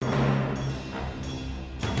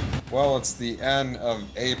Well, it's the end of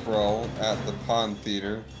April at the Pond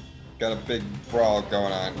Theater. Got a big brawl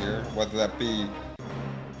going on here, whether that be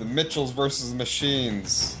the Mitchells versus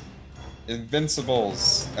Machines,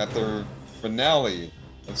 Invincibles at their finale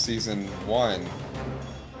of season one,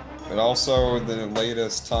 but also the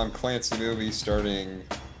latest Tom Clancy movie starring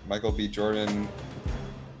Michael B. Jordan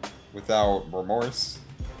without remorse.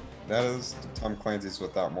 That is Tom Clancy's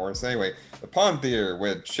Without Remorse. Anyway, the Pond Theater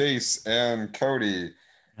with Chase and Cody.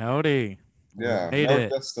 Howdy. We Yeah, made no it.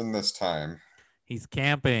 Justin this time. He's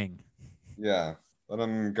camping. Yeah, let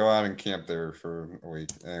him go out and camp there for a week.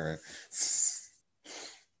 Anyway,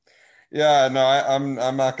 yeah, no,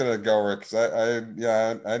 I'm not gonna go, Rick, because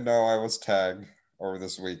I know I was tagged over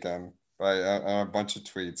this weekend by on a bunch of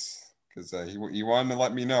tweets because he wanted to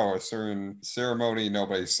let me know a certain ceremony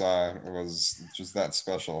nobody saw was just that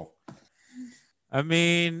special. I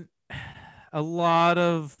mean, a lot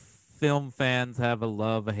of film fans have a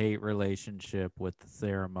love-hate relationship with the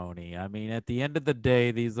ceremony. I mean, at the end of the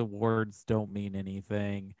day, these awards don't mean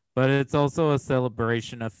anything, but it's also a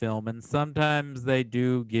celebration of film, and sometimes they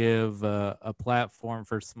do give a platform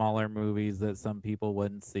for smaller movies that some people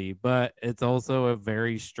wouldn't see. But it's also a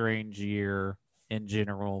very strange year in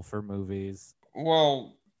general for movies.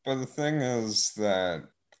 Well, but the thing is that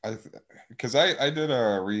I, because I did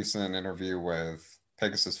a recent interview with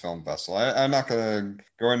Pegasus Film Festival. I'm not gonna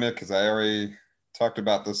go into it because I already talked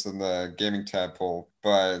about this in the gaming tadpole,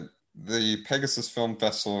 but the Pegasus Film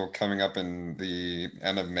Festival coming up in the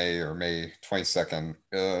end of May or May 22nd.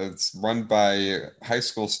 It's run by high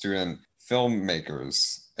school student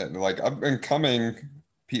filmmakers and like up and coming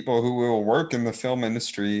people who will work in the film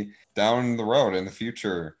industry down the road in the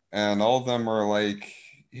future. And all of them are like,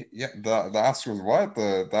 yeah, the Oscars, what?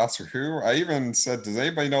 The Oscar who? I even said, does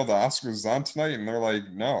anybody know the Oscars is on tonight? And they're like,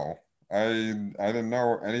 no, I didn't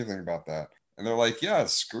know anything about that. And they're like, yeah,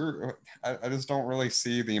 screw. I just don't really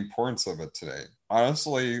see the importance of it today,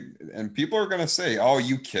 honestly. And people are gonna say, oh,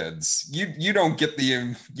 you kids, you don't get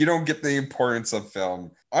the importance of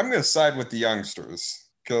film. I'm gonna side with the youngsters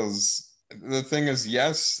because the thing is,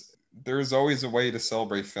 yes, there's always a way to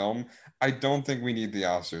celebrate film. I don't think we need the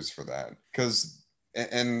Oscars for that because,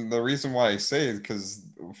 and the reason why I say it because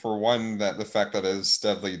for one, that the fact that it is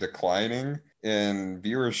steadily declining in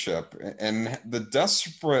viewership and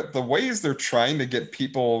the ways they're trying to get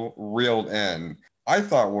people reeled in, I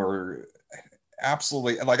thought were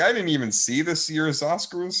absolutely like I didn't even see this year's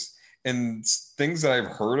Oscars and things that I've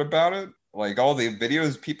heard about it, like all the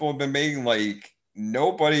videos people have been making, like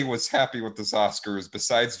nobody was happy with this Oscars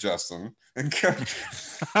besides Justin. And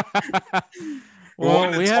the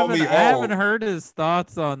one Well, that told me, I haven't "Oh, heard his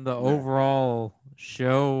thoughts on the yeah, overall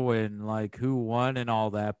show and like who won and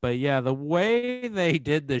all that. But yeah, the way they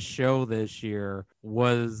did the show this year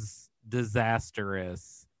was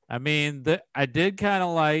disastrous. I mean, I did kind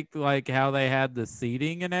of like how they had the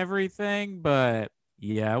seating and everything, but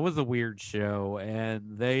yeah, it was a weird show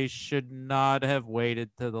and they should not have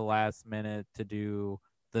waited to the last minute to do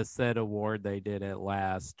the said award they did at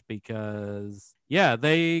last because yeah,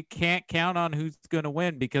 they can't count on who's going to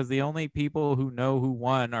win because the only people who know who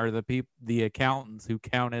won are the accountants who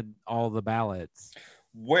counted all the ballots.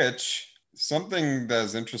 which something that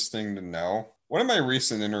is interesting to know. One of my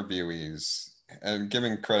recent interviewees, and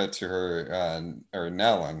giving credit to her, or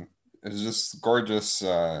Nellen, is just gorgeous,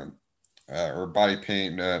 or body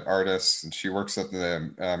paint artist, and she works at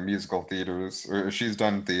the musical theaters, or she's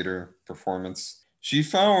done theater performance. She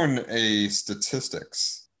found a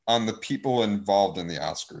statistics on the people involved in the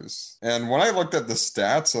Oscars. And when I looked at the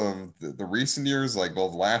stats of the recent years, like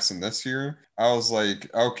both last and this year, I was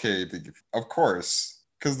like, okay, of course.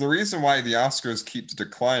 Because the reason why the Oscars keeps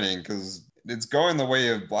declining, because it's going the way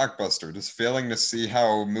of Blockbuster, just failing to see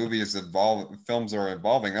how movies evolve, films are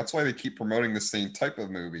evolving. That's why they keep promoting the same type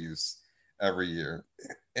of movies every year.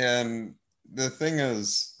 And the thing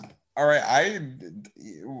is, all right, I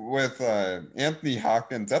with Anthony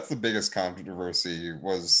Hopkins, that's the biggest controversy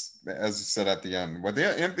was, as you said at the end, with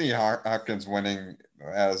Anthony Hopkins winning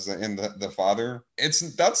as in the father.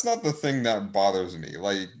 That's not the thing that bothers me.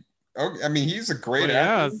 Like, okay, I mean, he's a Well, great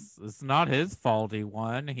yeah, actor. it's not his fault he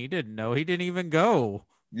won. He didn't know. He didn't even go.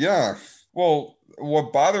 Yeah. Well,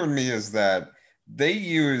 what bothered me is that they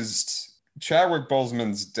used Chadwick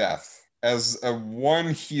Boseman's death as a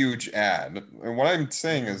one huge ad. And what I'm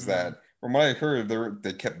saying is Hmm. that from what I heard,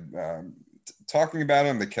 they kept talking about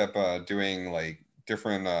him. They kept doing like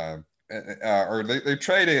different, or they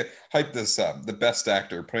try to hype this up, the best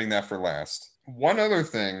actor, putting that for last. One other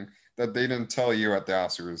thing that they didn't tell you at the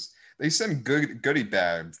Oscars, they send goodie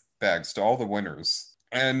bags to all the winners.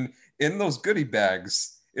 And in those goodie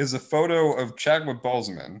bags, is a photo of Chadwick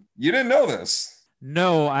Boseman. You didn't know this.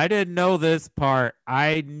 No, I didn't know this part.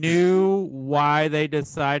 I knew why they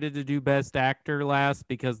decided to do Best Actor last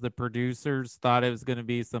because the producers thought it was going to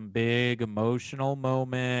be some big emotional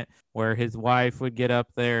moment where his wife would get up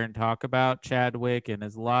there and talk about Chadwick and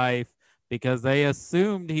his life because they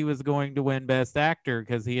assumed he was going to win Best Actor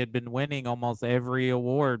because he had been winning almost every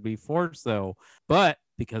award before so. But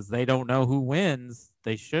because they don't know who wins,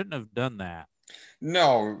 they shouldn't have done that.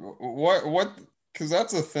 No, what? Because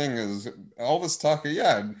that's the thing is all this talk.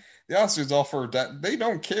 Yeah, the Oscars all for that. They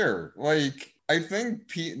don't care. Like I think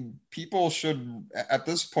people should at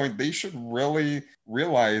this point they should really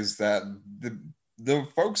realize that the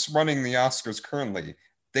folks running the Oscars currently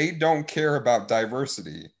they don't care about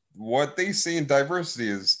diversity. What they see in diversity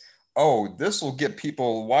is, oh, this will get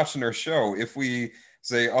people watching our show if we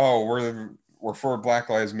say, oh, we're for Black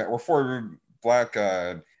Lives Matter, we're for black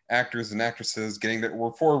actors and actresses getting their,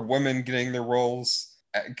 we're for women getting their roles.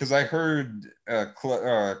 Because I heard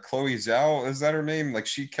Chloe Zhao, is that her name? Like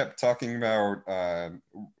she kept talking about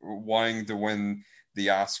wanting to win the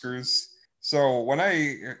Oscars. So when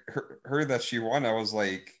I heard that she won, I was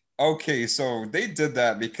like, okay, so they did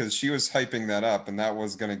that because she was hyping that up, and that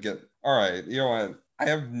was gonna get. All right, you know what? I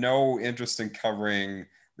have no interest in covering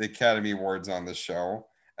the Academy Awards on this show,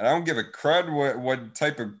 and I don't give a crud what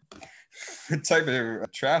type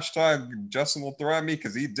of trash talk Justin will throw at me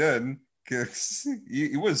because he did. Because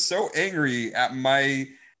he was so angry at my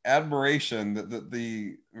admiration that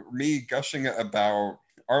the me gushing about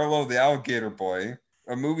Arlo the Alligator Boy,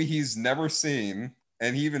 a movie he's never seen,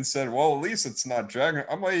 and he even said, "Well, at least it's not Dragon."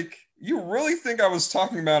 I'm like, you really think I was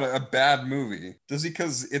talking about a bad movie? Does he?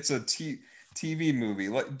 Because it's a TV movie.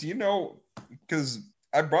 Like, do you know? Because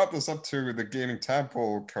I brought this up to the Gaming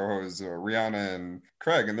Tadpole co-hosts Rihanna and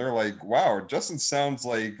Craig, and they're like, "Wow, Justin sounds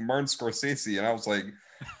like Martin Scorsese," and I was like,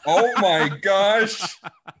 "Oh my gosh!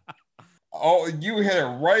 Oh, you hit it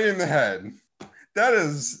right in the head. That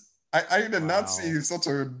is, I did not see such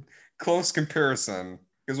a close comparison."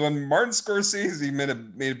 Because when Martin Scorsese made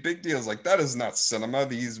a big deal, it's like that is not cinema.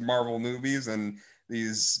 These Marvel movies and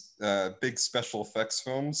these big special effects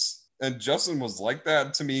films, and Justin was like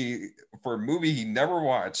that to me for a movie he never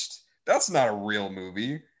watched. That's not a real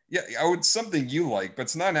movie. Yeah, it's something you like, but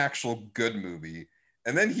it's not an actual good movie.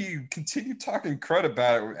 And then he continued talking crud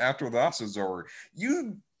about it after the Oscars was over.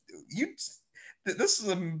 You this is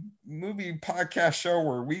a movie podcast show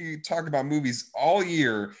where we talk about movies all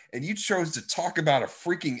year, and you chose to talk about a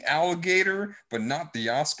freaking alligator, but not the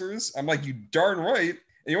Oscars. I'm like, you darn right. And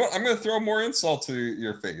you know what? I'm going to throw more insult to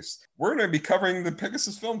your face. We're going to be covering the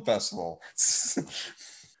Pegasus Film Festival. So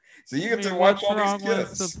you get to watch all these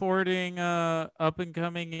kids. What's supporting up and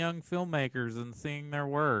coming young filmmakers and seeing their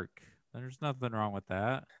work? There's nothing wrong with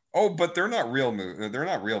that. Oh, but they're not real They're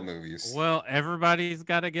not real movies. Well, everybody's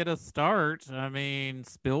got to get a start. I mean,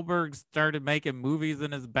 Spielberg started making movies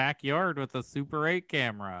in his backyard with a Super 8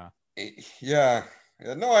 camera. Yeah.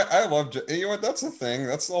 No, I love. You know what? That's the thing.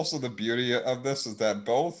 That's also the beauty of this is that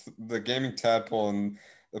both the Gaming Tadpole and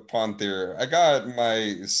the Pond Theory. I got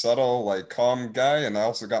my subtle, like calm guy, and I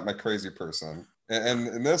also got my crazy person. And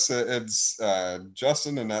in this, it's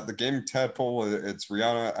Justin, and at the Gaming Tadpole, it's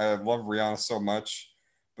Rihanna. I love Rihanna so much,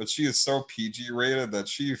 but she is so PG rated that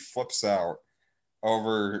she flips out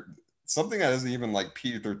over something that isn't even like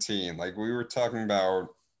PG-13. Like we were talking about,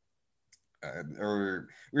 or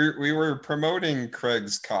we were promoting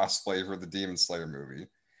Craig's cosplay for the Demon Slayer movie.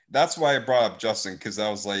 That's why I brought up Justin because I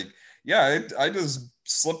was like, yeah, I just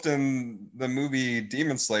slipped in the movie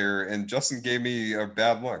Demon Slayer, and Justin gave me a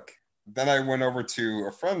bad look. Then I went over to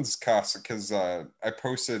a friend's cosplay because I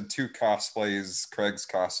posted two cosplays, Craig's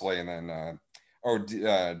cosplay, and then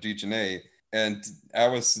DJNA. And I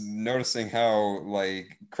was noticing how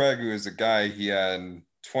like Craig, who is a guy, he had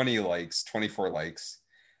 20 likes, 24 likes.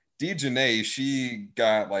 DJNA, she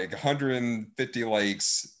got like 150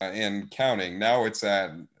 likes and counting. Now it's at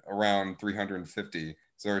around 350.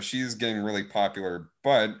 So she's getting really popular.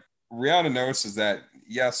 But Rihanna notices that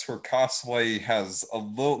yes, her cosplay has a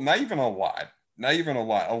little, not even a lot,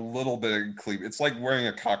 a little bit of cleavage. It's like wearing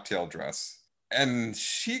a cocktail dress. And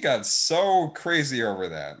she got so crazy over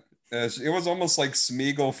that. It was almost like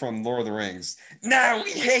Smeagol from Lord of the Rings. No,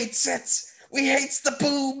 we hates it. We hates the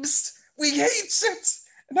boobs. We hates it.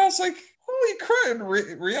 And I was like, holy crap,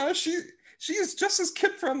 Rihanna, she is just as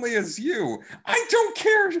kid friendly as you. I don't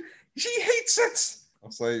care. She hates it. I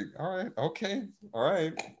was like, all right, okay, all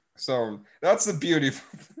right. So that's the beauty.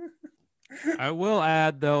 I will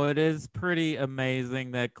add, though, it is pretty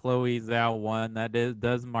amazing that Chloe Zhao won.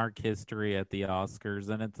 Does mark history at the Oscars,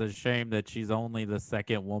 and it's a shame that she's only the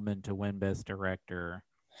second woman to win Best Director.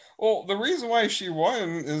 Well, the reason why she won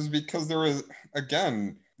is because there was,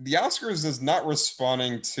 again, the Oscars is not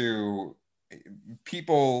responding to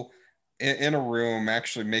people in a room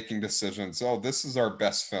actually making decisions. Oh, this is our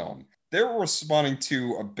best film. They were responding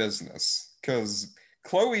to a business because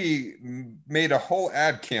Chloe made a whole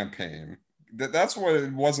ad campaign. That's what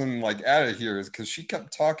it wasn't like added here is because she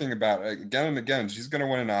kept talking about it again and again. She's going to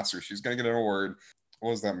win an Oscar. She's going to get an award.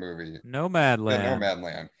 What was that movie? Yeah, Nomadland.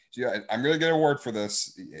 Nomadland. Yeah, I'm going to get an award for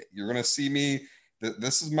this. You're going to see me.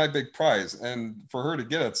 This is my big prize. And for her to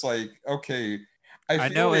get it, it's like, okay, I I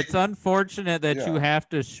feel know like, it's unfortunate that you yeah, have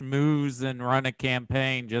to schmooze and run a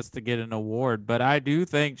campaign just to get an award, but I do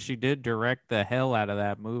think she did direct the hell out of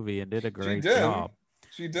that movie and did a she great did. job.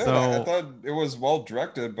 She did. I So thought it was well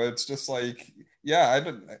directed, but it's just like, yeah, I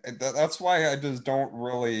didn't. That's why I just don't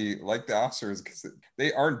really like the Oscars because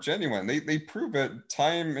they aren't genuine. They prove it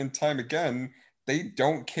time and time again. They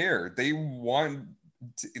don't care. They want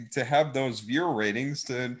to have those viewer ratings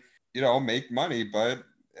to, make money. But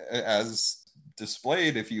as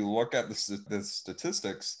displayed, if you look at the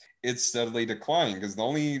statistics, it's steadily declining because the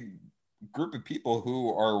only group of people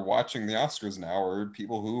who are watching the Oscars now are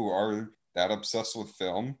people who are that obsessed with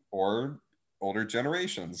film or older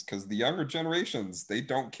generations because the younger generations they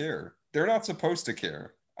don't care. They're not supposed to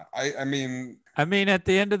care. I mean, I mean, at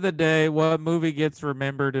the end of the day, what movie gets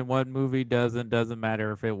remembered and what movie doesn't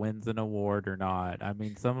matter if it wins an award or not. I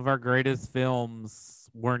mean, some of our greatest films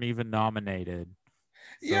weren't even nominated.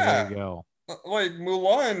 So there yeah, you go. like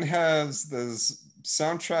Mulan has this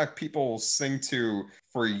soundtrack people sing to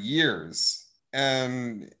for years.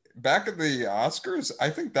 And back at the Oscars, I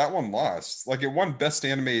think that one lost. Like it won Best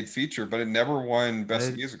Animated Feature, but it never won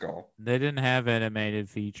Best They Musical. they didn't have animated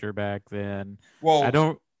feature back then. I Well,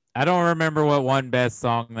 don't I don't remember what won best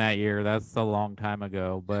song that year. That's a long time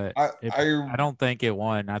ago, but I it I I don't think it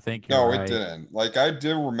won. I think you're no, it right. didn't. Like I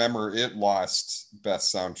do remember it lost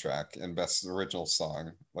best soundtrack and best original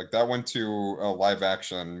song. Like that went to a live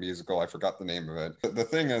action musical. I forgot the name of it. But the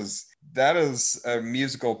thing is, that is a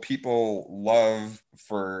musical people love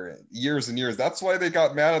for years and years. That's why they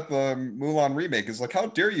got mad at the Mulan remake. Is like, how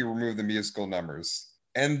dare you remove the musical numbers?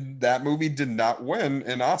 And that movie did not win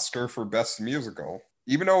an Oscar for best musical.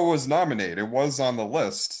 Even though it was nominated, it was on the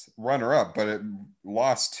list, runner up, but it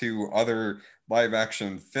lost to other live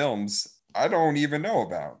action films I don't even know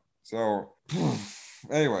about. So,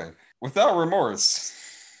 anyway, without remorse,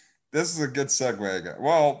 this is a good segue again.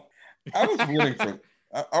 Well, I was rooting for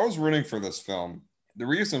I was rooting for this film. The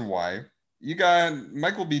reason why you got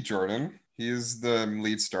Michael B. Jordan, he's the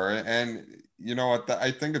lead star, and you know what?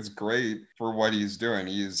 I think it's great for what he's doing.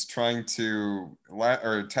 He's trying to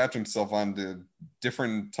or attach himself onto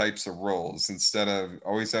different types of roles instead of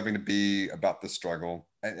always having to be about the struggle.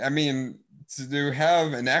 I mean, to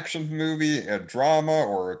have an action movie, a drama,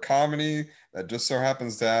 or a comedy that just so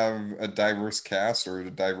happens to have a diverse cast or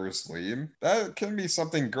a diverse lead, that can be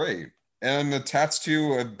something great. And attached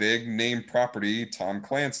to a big name property, Tom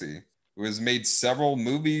Clancy, who has made several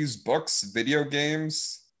movies, books, video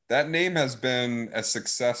games. That name has been a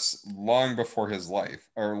success long before his life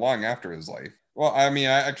or long after his life. Well, I mean,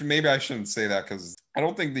 actually, maybe I shouldn't say that because I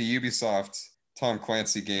don't think the Ubisoft Tom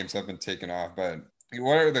Clancy games have been taken off. But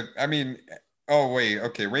what are I mean, oh wait,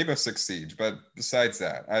 okay, Rainbow Six Siege. But besides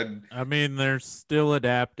that, I mean, they're still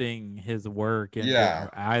adapting his work into yeah,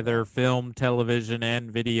 either film, television,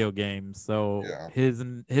 and video games. So yeah.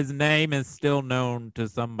 his name is still known to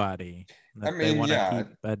somebody I that they mean, want to yeah, keep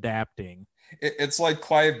adapting. it's like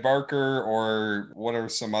Clive Barker or what are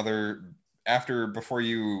some other after before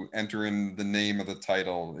you enter in the name of the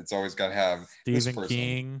title, it's always got to have this Stephen person.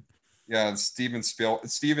 King. Yeah, it's Steven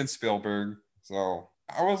Spielberg. So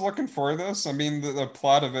I was looking for this. I mean, the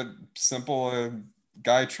plot of it simple. A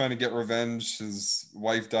guy trying to get revenge. His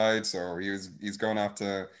wife died, so he's going out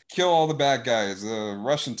to kill all the bad guys,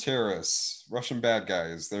 Russian terrorists, Russian bad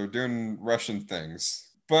guys. They're doing Russian things.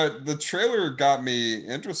 But the trailer got me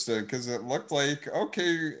interested because it looked like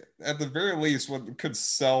okay, at the very least, what could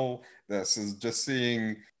sell this is just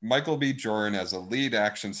seeing Michael B. Jordan as a lead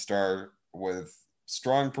action star with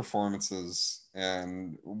strong performances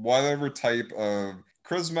and whatever type of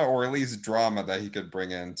charisma or at least drama that he could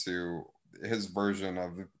bring into his version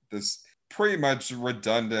of this pretty much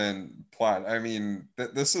redundant plot. I mean,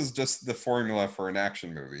 this is just the formula for an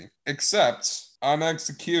action movie. Except on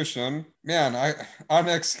execution, man,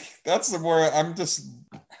 that's the where I'm just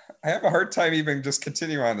I have a hard time even just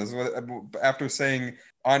continuing on this after saying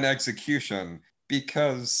on execution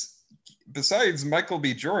because besides Michael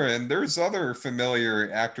B. Jordan, there's other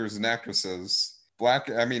familiar actors and actresses. Black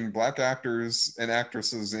actors and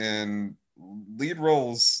actresses in lead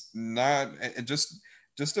roles, not just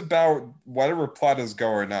just about whatever plot is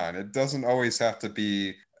going on. It doesn't always have to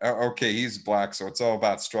be okay, he's black, so it's all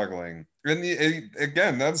about struggling. And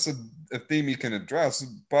again, that's a theme you can address.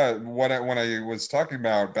 But when I was talking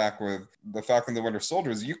about back with the Falcon and the Winter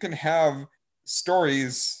Soldiers, you can have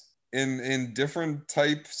stories in different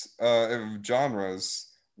types of genres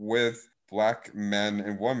with black men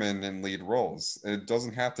and women in lead roles. It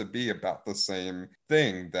doesn't have to be about the same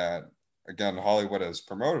thing that, again, Hollywood has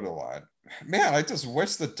promoted a lot. Man, I just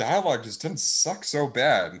wish the dialogue just didn't suck so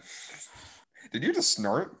bad. Did you just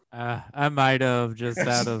snort? I might have just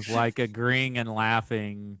out of like agreeing and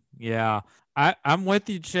laughing. Yeah. I'm with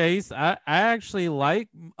you, Chase. I actually like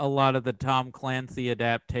a lot of the Tom Clancy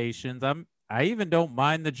adaptations. I even don't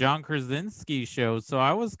mind the John Krasinski show. So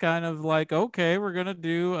I was kind of like, okay, we're gonna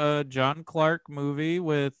do a John Clark movie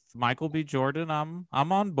with Michael B. Jordan. I'm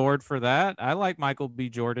on board for that. I like Michael B.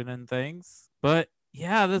 Jordan and things. But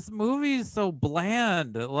yeah, this movie is so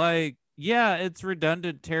bland. Like, yeah, it's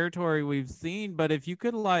redundant territory we've seen, but if you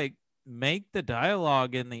could like make the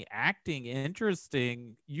dialogue and the acting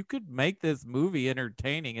interesting, you could make this movie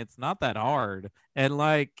entertaining. It's not that hard. And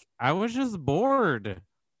like, I was just bored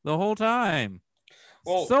the whole time.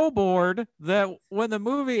 Well, So bored that when the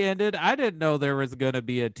movie ended, I didn't know there was going to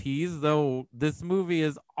be a tease, though this movie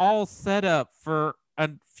is all set up for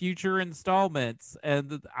future installments.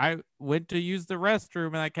 And I went to use the restroom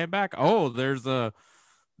and I came back. Oh, there's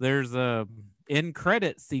a end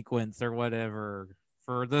credit sequence or whatever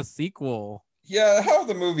for the sequel. yeah, how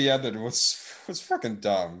the movie ended was freaking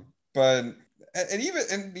dumb. But and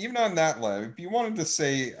even on that level, if you wanted to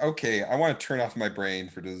say, okay, I want to turn off my brain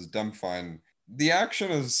for this dumb fun, the action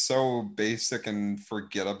is so basic and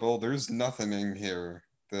forgettable. There's nothing in here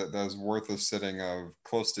that is worth a sitting of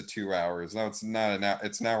close to 2 hours. Now it's not an hour,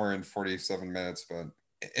 it's an hour and 47 minutes, but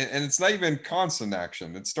and it's not even constant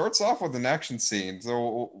action. It starts off with an action scene.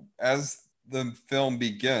 So as the film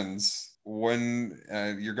begins, when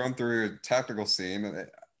you're going through a tactical scene,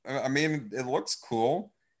 I mean, it looks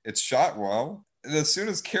cool. It's shot well. And as soon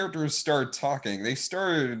as characters start talking, they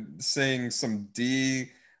started saying some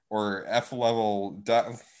D or F level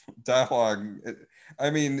dialogue.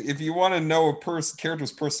 I mean, if you want to know a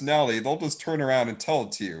character's personality, they'll just turn around and tell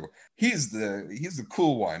it to you. He's the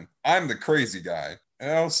cool one. I'm the crazy guy.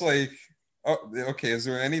 And I was like, oh, okay, is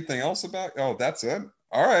there anything else about? Oh, that's it.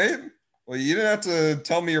 All right. Well, you didn't have to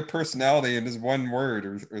tell me your personality in just one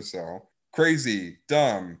word or so. Crazy,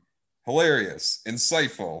 dumb, hilarious,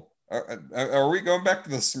 insightful. Are we going back to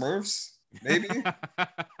the Smurfs? Maybe.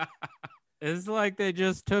 It's like they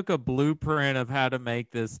just took a blueprint of how to make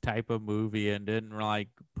this type of movie and didn't like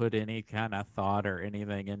put any kind of thought or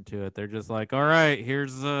anything into it. They're just like, all right,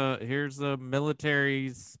 here's a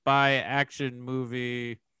military spy action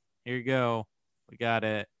movie. Here you go. We got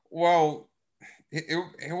it. Well,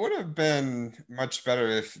 it would have been much better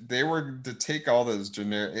if they were to take all those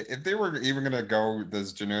generic, if they were even going to go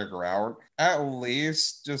this generic route, at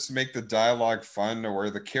least just make the dialogue fun or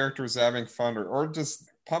the characters having fun or just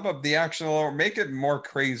pump up the action a little, make it more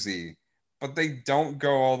crazy. But they don't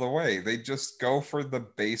go all the way. They just go for the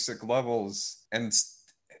basic levels and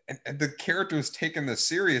the characters taking this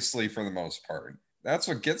seriously for the most part. That's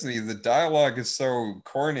what gets me. The dialogue is so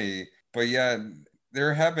corny, but yet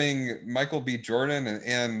they're having Michael B. Jordan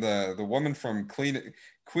and the woman from Queen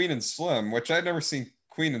and Slim, which I'd never seen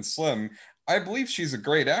Queen and Slim. I believe she's a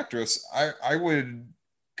great actress. I would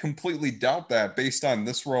completely doubt that based on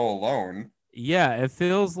this role alone. Yeah, it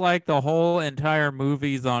feels like the whole entire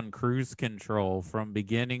movie's on cruise control from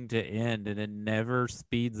beginning to end, and it never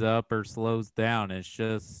speeds up or slows down. It's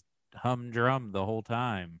just humdrum the whole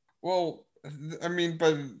time. Well, I mean,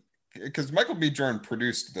 but because Michael B. Jordan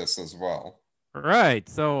produced this as well. Right.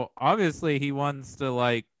 So obviously he wants to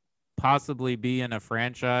like possibly be in a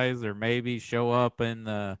franchise or maybe show up in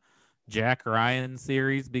the Jack Ryan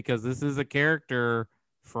series because this is a character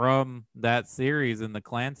from that series in the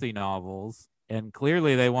Clancy novels. And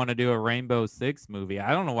clearly they want to do a Rainbow Six movie.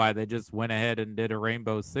 I don't know why they just went ahead and did a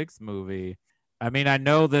Rainbow Six movie. I mean, I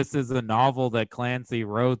know this is a novel that Clancy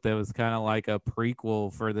wrote that was kind of like a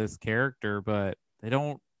prequel for this character, but they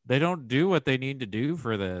don't do what they need to do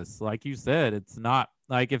for this. Like you said, it's not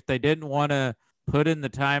like if they didn't want to put in the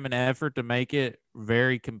time and effort to make it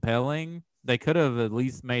very compelling, they could have at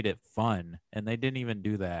least made it fun, and they didn't even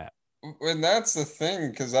do that. And that's the thing,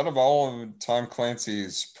 because out of all of Tom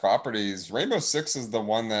Clancy's properties, Rainbow Six is the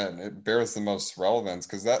one that it bears the most relevance.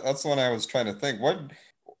 Because that's the one I was trying to think.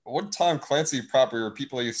 What Tom Clancy property are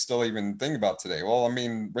people you still even think about today? Well, I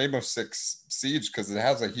mean, Rainbow Six Siege, because it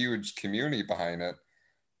has a huge community behind it.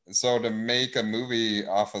 So to make a movie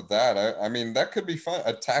off of that, I mean, that could be fun.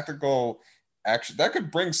 A tactical. actually that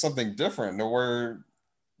could bring something different to where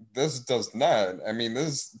this does not. I mean,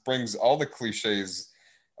 this brings all the cliches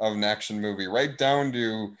of an action movie right down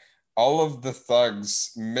to all of the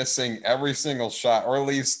thugs missing every single shot, or at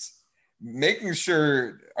least making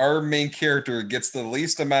sure our main character gets the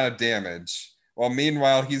least amount of damage, while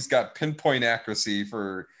meanwhile he's got pinpoint accuracy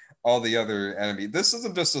for all the other enemy. This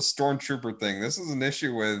isn't just a stormtrooper thing. This is an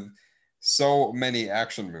issue with so many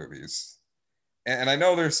action movies. And I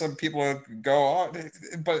know there's some people that go on,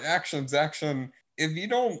 but action's action. If you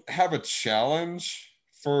don't have a challenge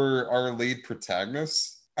for our lead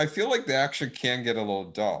protagonist, I feel like the action can get a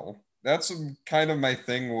little dull. That's kind of my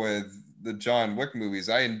thing with the John Wick movies.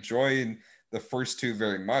 I enjoyed the first two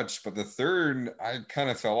very much, but the third, I kind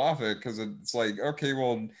of fell off it because it's like, okay,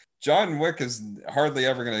 well, John Wick is hardly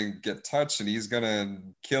ever going to get touched and he's going to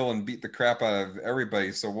kill and beat the crap out of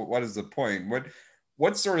everybody. So what is the point?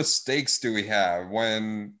 What sort of stakes do we have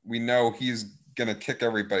when we know he's going to kick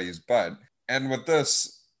everybody's butt? And with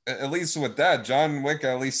this, at least with that, John Wick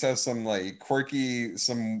at least has some like quirky,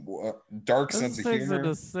 some dark sense of humor.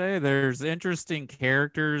 To say there's interesting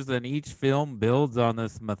characters, and each film builds on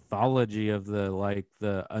this mythology of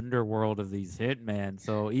the underworld of these hitmen.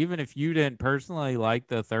 So even if you didn't personally like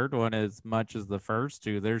the third one as much as the first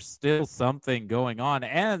two, there's still something going on,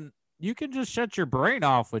 and you can just shut your brain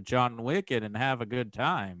off with John Wick and have a good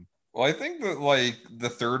time. Well, I think that like the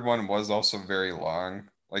third one was also very long.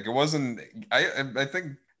 Like it wasn't. I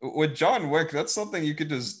think with John Wick, that's something you could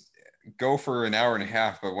just go for an hour and a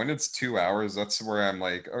half. But when it's 2 hours, that's where I'm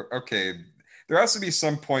like, okay, there has to be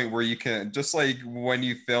some point where you can just like when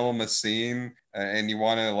you film a scene and you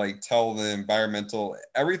want to like tell the environmental,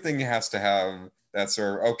 everything has to have that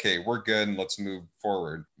sort of okay, we're good and let's move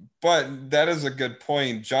forward. But that is a good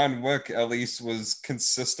point. John Wick at least was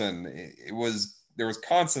consistent. It was there was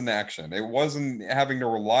constant action. It wasn't having to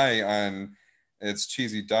rely on its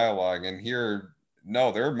cheesy dialogue. And here,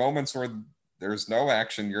 no, there are moments where there's no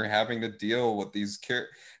action. You're having to deal with these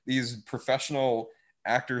professional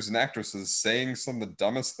actors and actresses saying some of the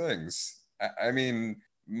dumbest things. I mean,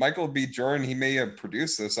 Michael B. Jordan, he may have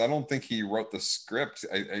produced this. I don't think he wrote the script.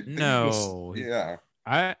 I think no, yeah.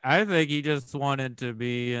 I think he just wanted to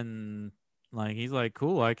be in, like, he's like,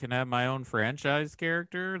 cool, I can have my own franchise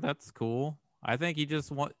character. That's cool. I think he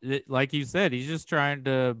just like you said, he's just trying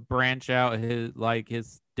to branch out his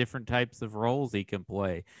different types of roles he can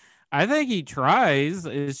play. I think he tries.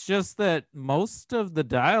 It's just that most of the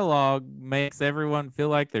dialogue makes everyone feel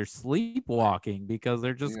like they're sleepwalking because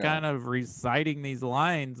they're just kind of reciting these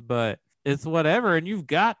lines, but it's whatever. And you've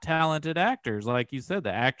got talented actors. Like you said,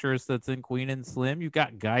 the actress that's in Queen and Slim, you've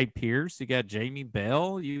got Guy Pearce, you got Jamie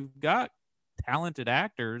Bell, you've got talented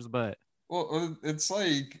actors, but. Well, it's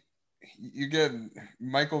like you get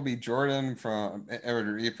Michael B. Jordan from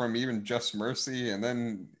even Just Mercy, and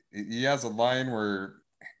then he has a line where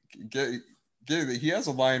he has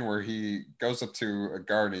a line where he goes up to a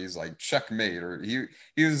guard and he's like checkmate, or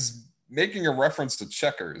he was making a reference to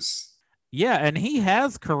checkers. Yeah, and he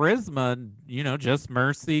has charisma, Just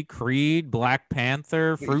Mercy, Creed, Black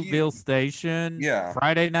Panther, Fruitvale Station,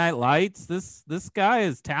 Friday Night Lights. This guy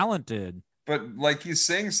is talented. But like he's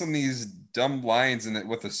saying some of these dumb lines in it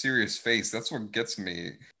with a serious face. That's what gets me.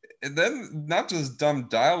 And then not just dumb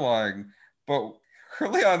dialogue, but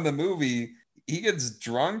early on in the movie, he gets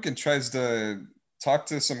drunk and tries to talk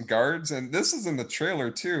to some guards. And this is in the trailer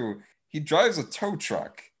too. He drives a tow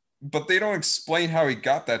truck, but they don't explain how he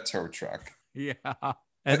got that tow truck. Yeah.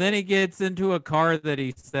 And then he gets into a car that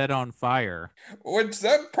he set on fire. Which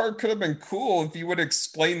that part could have been cool if you would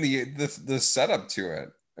explain the setup to it.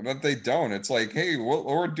 But they don't. It's like, hey,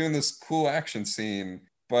 we're doing this cool action scene.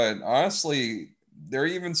 But honestly, there are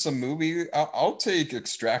even some movie. I'll take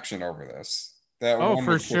Extraction over this. That one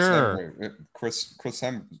for sure. Chris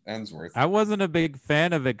Hemsworth. I wasn't a big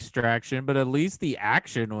fan of Extraction, but at least the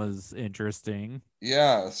action was interesting.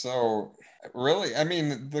 Yeah. So really, I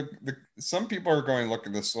mean, the some people are going to look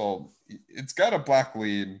at this. Well, it's got a black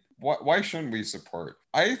lead. Why shouldn't we support?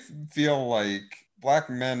 I feel like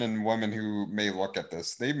Black men and women who may look at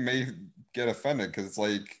this, they may get offended because it's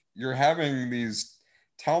like you're having these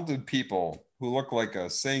talented people who look like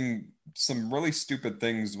us saying some really stupid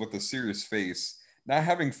things with a serious face, not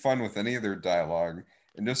having fun with any of their dialogue,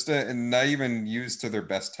 and and not even used to their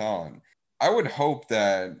best talent. I would hope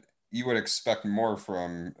that you would expect more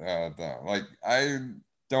from them. Like I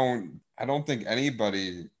don't think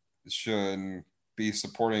anybody should be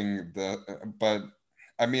supporting but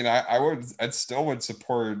I mean, I'd still would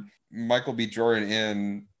support Michael B. Jordan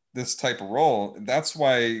in this type of role. That's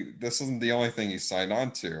why this isn't the only thing he signed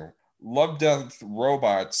on to. Love, Death,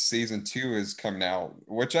 Robots season 2 is coming out,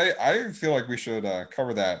 which I feel like we should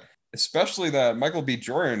cover that, especially that Michael B.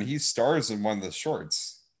 Jordan, he stars in one of the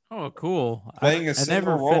shorts, Oh, cool. playing a I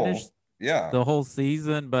never similar finished role. Yeah, the whole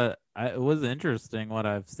season, but it was interesting what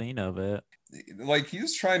I've seen of it. like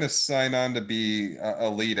he's trying to sign on to be a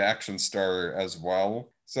lead action star as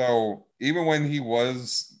well. So even when he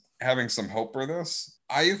was having some hope for this,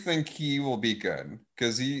 I think he will be good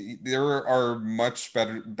because he there are much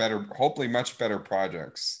better, hopefully much better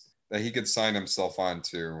projects that he could sign himself on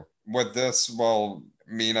to. With this, well,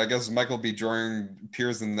 I mean, I guess Michael B. Jordan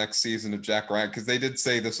appears in the next season of Jack Ryan because they did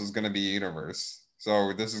say this was going to be universe.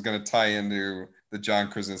 So this is going to tie into the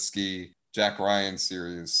John Krasinski Jack Ryan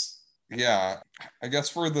series. Yeah, I guess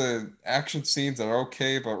for the action scenes are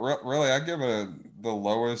okay, but really I give it the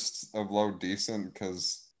lowest of low decent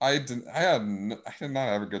because I did not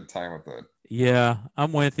have a good time with it. Yeah,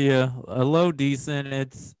 I'm with you. A low decent.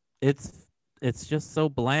 It's it's just so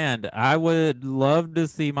bland. I would love to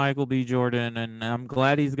see Michael B. Jordan, and I'm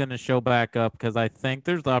glad he's going to show back up because I think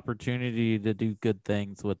there's opportunity to do good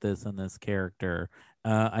things with this and this character.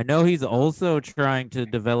 I know he's also trying to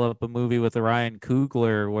develop a movie with Ryan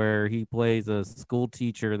Coogler where he plays a school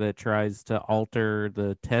teacher that tries to alter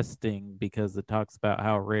the testing because it talks about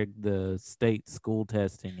how rigged the state school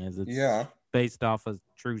testing is. It's Yeah, based off a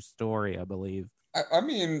true story, I believe. I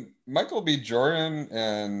mean Michael B. Jordan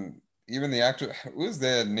and even the actor who's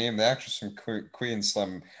the name the actress from Queen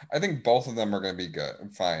Slim. I think both of them are going to be good,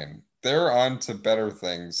 fine. They're on to better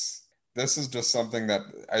things. This is just something that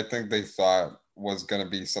I think they thought was going to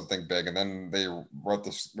be something big, and then they wrote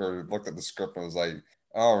this or looked at the script and was like,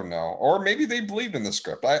 "Oh no!" Or maybe they believed in the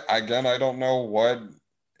script. I don't know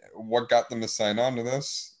what got them to sign on to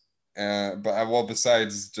this, but well,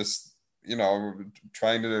 besides just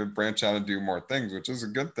trying to branch out and do more things, which is a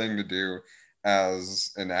good thing to do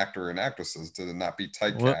as an actor and actresses to not be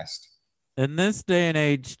Well, typecast. in this day and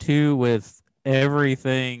age, too, with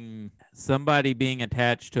everything, somebody being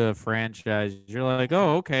attached to a franchise, you're like,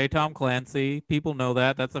 oh, okay, Tom Clancy. People know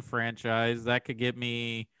that. That's a franchise. That could get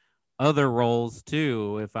me other roles,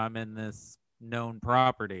 too, if I'm in this known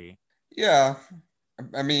property. Yeah,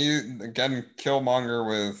 I mean, again, Killmonger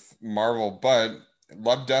with Marvel, but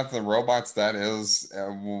Love, Death, and Robots, that is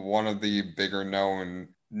one of the bigger known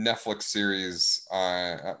Netflix series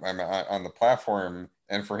on the platform.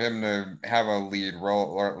 And for him to have a lead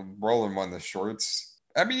role in one of the shorts,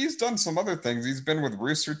 I mean, he's done some other things. He's been with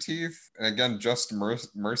Rooster Teeth and again, Just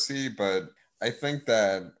Mercy, but I think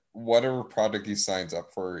that whatever project he signs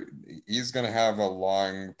up for, he's going to have a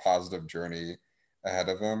long, positive journey ahead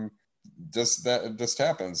of him. Just that it just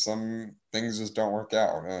happens. Some things just don't work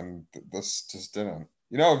out, and this just didn't.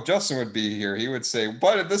 If Justin would be here, he would say,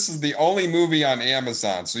 "But this is the only movie on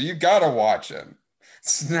Amazon, so you gotta watch it."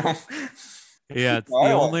 No, Yeah, it's I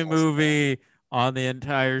the like only Justin. movie on the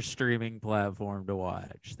entire streaming platform to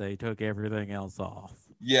watch. They took everything else off.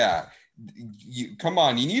 Yeah, come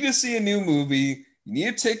on. You need to see a new movie. You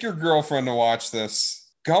need to take your girlfriend to watch this.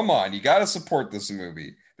 Come on, you got to support this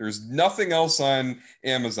movie. There's nothing else on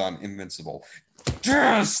Amazon. Invincible.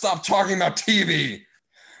 Stop talking about TV.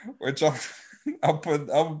 Which I'll put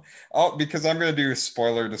I'll because I'm gonna do a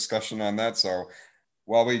spoiler discussion on that. So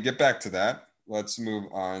while we get back to that, let's move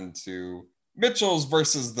on to Mitchell's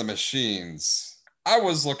versus the Machines. I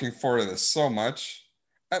was looking forward to this so much.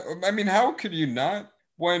 I mean, how could you not?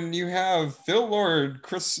 When you have Phil Lord,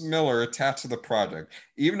 Chris Miller attached to the project,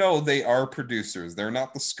 even though they are producers, they're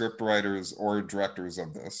not the script writers or directors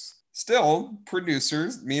of this. Still,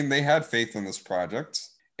 producers mean they had faith in this project.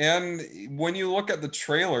 And when you look at the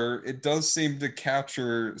trailer, it does seem to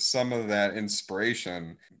capture some of that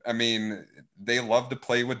inspiration. I mean, they love to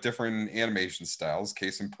play with different animation styles.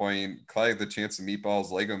 Case in point, Clay the Chance of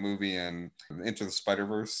Meatballs, Lego Movie, and Into the Spider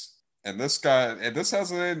Verse. And this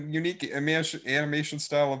has a unique animation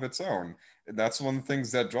style of its own. That's one of the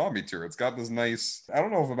things that draw me to it. It's got this nice, I don't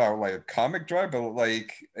know if about like a comic drive, but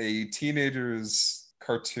like a teenager's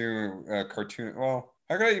cartoon. Well,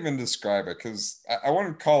 how can I even describe it? Because I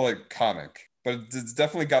wouldn't call it comic, but it's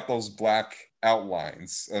definitely got those black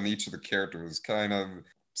outlines on each of the characters, kind of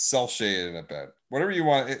cell shaded a bit. Whatever you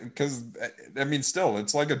want, because I mean, still,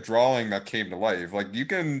 it's like a drawing that came to life. Like you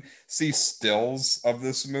can see stills of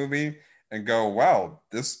this movie and go, "Wow,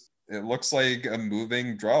 this it looks like a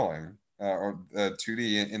moving drawing or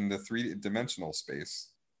 2D in the three-dimensional space."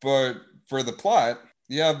 But for the plot,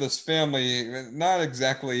 you have this family not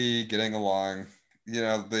exactly getting along.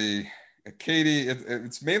 The Katie,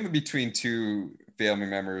 it's mainly between two family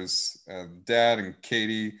members, dad and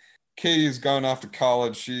Katie. Katie's going off to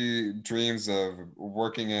college. She dreams of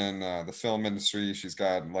working in the film industry. She's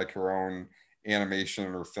got like her own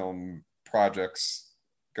animation or film projects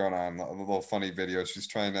going on, little funny videos. She's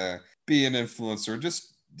trying to be an influencer,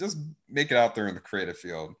 just make it out there in the creative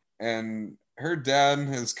field. And her dad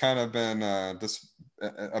has kind of been just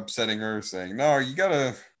upsetting her, saying, "No, you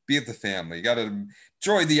gotta be with the family. You gotta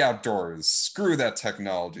enjoy the outdoors. Screw that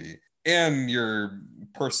technology and your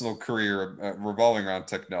personal career revolving around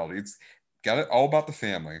technology. It's got it all about the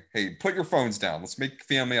family. Hey, put your phones down. Let's make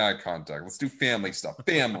family eye contact. Let's do family stuff.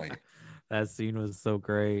 Family." That scene was so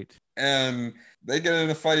great. And they get in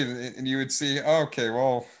a fight, and you would see, oh, okay,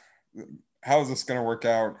 well, how is this going to work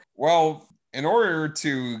out? Well, in order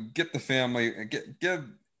to get the family, get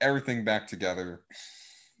everything back together,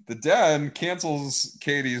 the dad cancels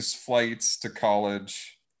Katie's flights to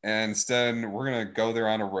college, and instead we're gonna go there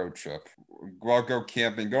on a road trip. We'll go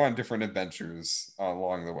camping, go on different adventures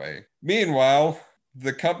along the way. Meanwhile,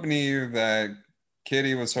 the company that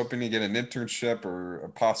Katie was hoping to get an internship or a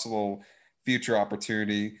possible future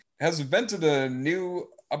opportunity has invented a new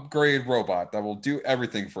upgrade robot that will do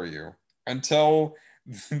everything for you until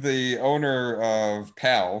the owner of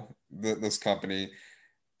PAL, this company,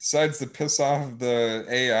 decides to piss off the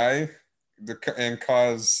AI and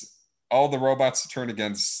cause all the robots to turn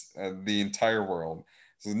against the entire world.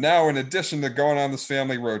 So now, in addition to going on this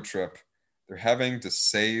family road trip, they're having to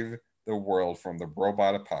save the world from the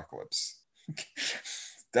robot apocalypse.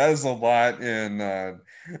 That is a lot in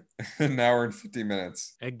an hour and 50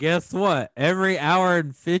 minutes. And guess what? Every hour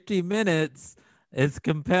and 50 minutes is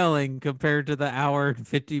compelling compared to the hour and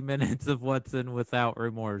 50 minutes of what's in Without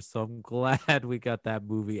Remorse. So I'm glad we got that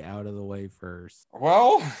movie out of the way first.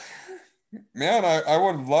 Well, man, I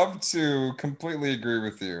would love to completely agree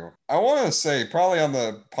with you. I want to say, probably on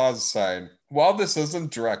the positive side, while this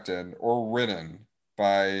isn't directed or written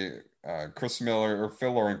by Chris Miller or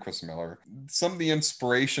Phil Lord and Chris Miller, some of the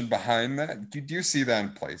inspiration behind that, you do see that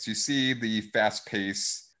in place. You see the fast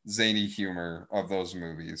paced, zany humor of those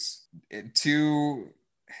movies.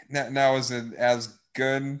 Now, is it as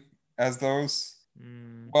good as those?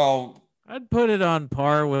 Well, I'd put it on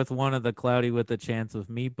par with one of the Cloudy with a Chance of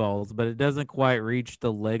Meatballs, but it doesn't quite reach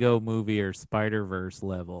the Lego movie or Spider-Verse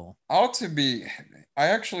level. I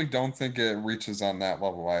actually don't think it reaches on that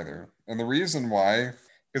level either. And the reason why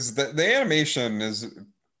is that the animation is,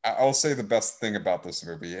 I'll say, the best thing about this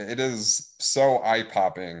movie. It is so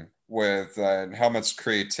eye-popping with how much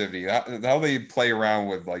creativity, how they play around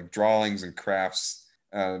with like drawings and crafts,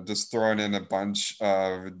 just throwing in a bunch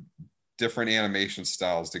of different animation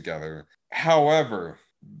styles together. However,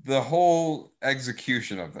 the whole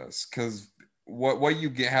execution of this, because what you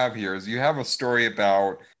have here is you have a story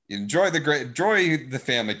about enjoy the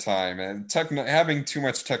family time, and having too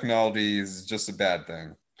much technology is just a bad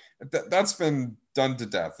thing. That's been done to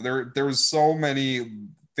death. There's so many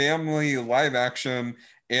family live action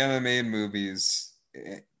animated movies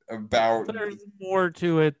about. There's more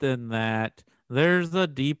to it than that. There's a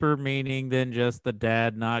deeper meaning than just the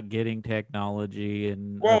dad not getting technology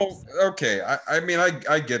and Well, okay. I mean,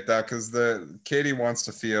 I get that because Katie wants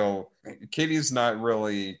to feel. Katie's not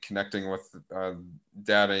really connecting with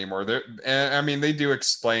dad anymore. And I mean, they do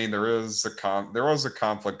explain there was a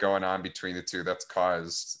conflict going on between the two that's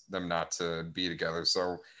caused them not to be together.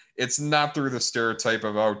 So it's not through the stereotype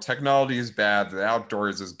of, oh, technology is bad, the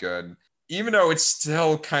outdoors is good, even though it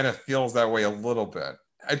still kind of feels that way a little bit.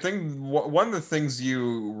 I think one of the things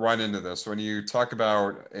you run into this when you talk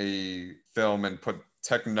about a film and put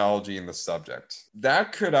technology in the subject,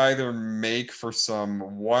 that could either make for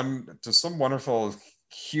some wonderful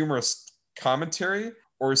humorous commentary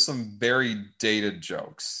or some very dated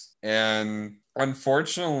jokes. And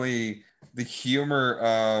unfortunately, the humor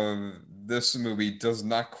of this movie does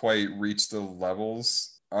not quite reach the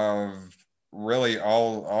levels of really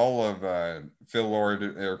all of Phil Lord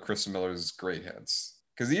or Chris Miller's great hits.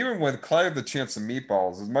 Because even with Clyde the Chance of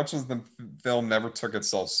Meatballs, as much as the film never took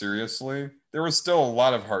itself seriously, there was still a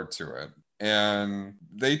lot of heart to it. And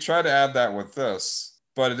they try to add that with this,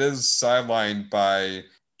 but it is sidelined by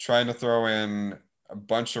trying to throw in a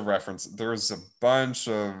bunch of references. There's a bunch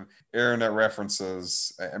of internet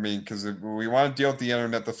references. I mean, because if we want to deal with the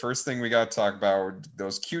internet, the first thing we got to talk about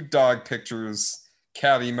those cute dog pictures,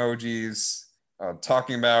 cat emojis,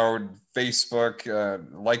 talking about Facebook,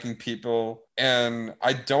 liking people. And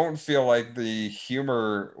I don't feel like the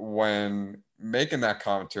humor when making that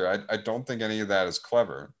commentary, I don't think any of that is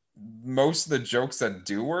clever. Most of the jokes that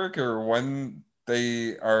do work are when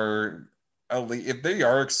they are, if they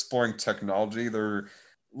are exploring technology, they're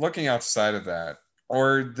looking outside of that,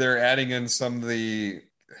 or they're adding in some of the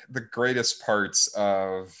greatest parts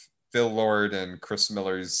of Phil Lord and Chris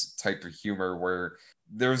Miller's type of humor, where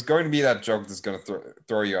there's going to be that joke that's going to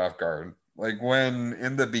throw you off guard. Like when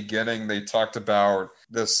in the beginning they talked about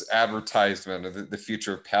this advertisement of the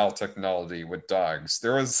future of PAL technology with dogs.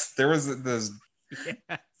 There was this.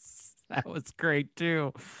 Yes, that was great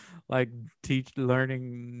too. Like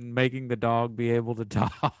learning, making the dog be able to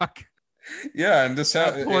talk. Yeah, and just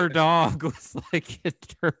That poor dog was like in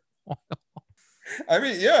turmoil. I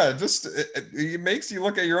mean, yeah, just it makes you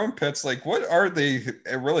look at your own pets like, what are they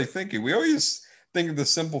really thinking? We always think of the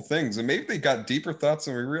simple things, and maybe they got deeper thoughts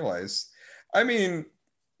than we realize. I mean,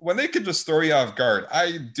 when they could just throw you off guard,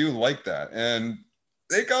 I do like that. And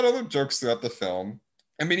they got other jokes throughout the film.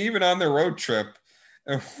 I mean, even on their road trip,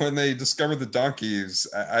 when they discovered the donkeys,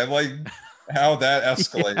 I like how that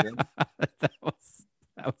escalated. Yeah,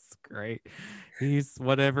 that was great. He's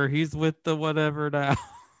whatever. He's with the whatever now.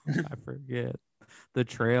 I forget the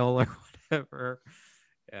trail or whatever.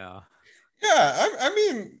 Yeah. Yeah, I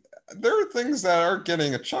mean, there are things that are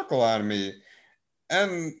getting a chuckle out of me,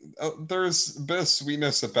 and there's a bit of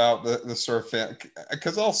sweetness about the sort of fan.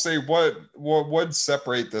 Because I'll say what would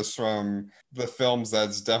separate this from the films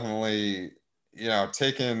that's definitely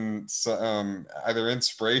taken either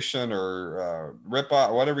inspiration or rip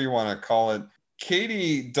off, whatever you want to call it.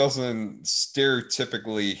 Katie doesn't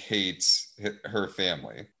stereotypically hate her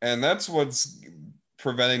family, and that's what's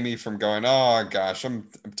preventing me from going, oh gosh, I'm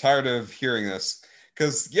tired of hearing this.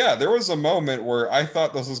 Because yeah, there was a moment where I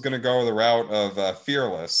thought this was going to go the route of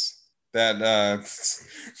Fearless. That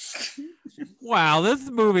Wow, this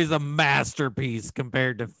movie's a masterpiece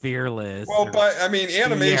compared to Fearless. well, but I mean,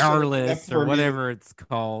 animation Fearless or whatever it's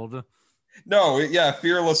called. No, yeah,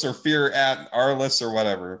 Fearless or Fear at Arliss or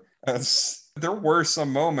whatever. There were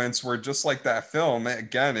some moments where, just like that film,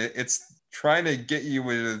 again, it's trying to get you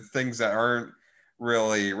with things that aren't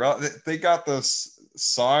really. They got this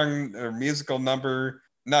song or musical number,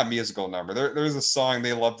 not musical number. There's a song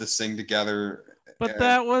they love to sing together. But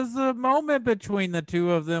that was a moment between the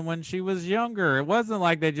two of them when she was younger. It wasn't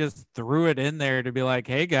like they just threw it in there to be like,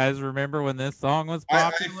 "Hey guys, remember when this song was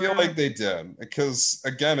popular?" I feel like they did, because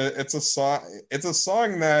again, it's a song. It's a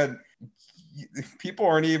song that people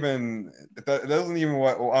aren't even. That doesn't even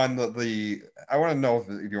what on the. I want to know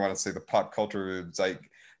if you want to say the pop culture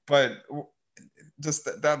but just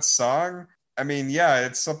that song. I mean, yeah,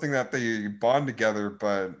 it's something that they bond together,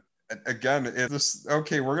 but again, it's just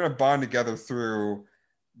okay. We're gonna bond together through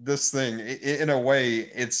this thing. In a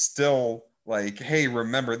way, it's still like, hey,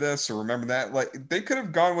 remember this or remember that. Like they could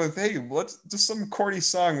have gone with, hey, let's just some corny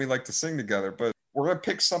song we like to sing together, but we're gonna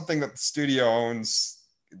pick something that the studio owns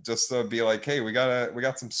just to be like, hey, we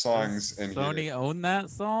got some songs in Sony here. own that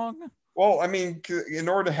song? Well, I mean, in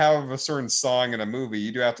order to have a certain song in a movie,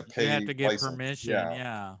 you do have to pay. You have to get license. permission.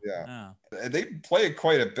 Yeah. They play it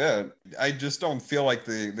quite a bit. I just don't feel like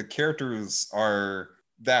the characters are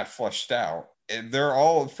that fleshed out. And they're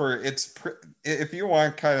all if you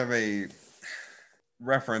want kind of a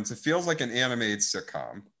reference, it feels like an animated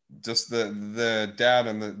sitcom. Just the dad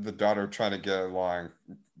and the daughter trying to get along.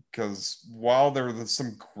 Because while there's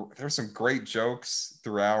some great jokes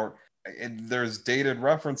throughout, there's dated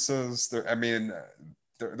references.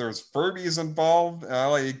 There's Furbies involved.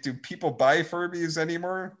 Do people buy Furbies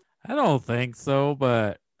anymore? I don't think so,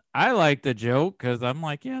 but I like the joke because I'm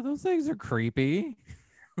like, yeah, those things are creepy.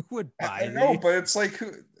 Who would buy I know, these? but it's like,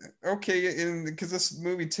 okay, because this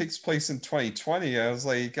movie takes place in 2020. I was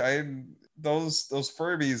like, those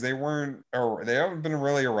Furbies, they weren't, or they haven't been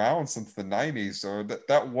really around since the 90s, so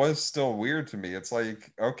that was still weird to me. It's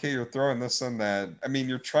like, okay, you're throwing this in that. I mean,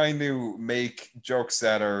 you're trying to make jokes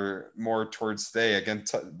that are more towards today, again,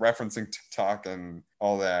 referencing TikTok and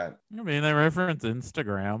all that. I mean, they reference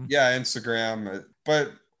Instagram. Yeah, Instagram,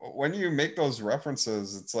 but when you make those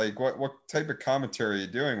references, it's like, what type of commentary are you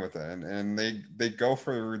doing with it? And they go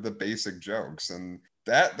for the basic jokes, and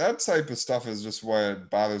that type of stuff is just what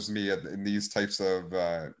bothers me in these types of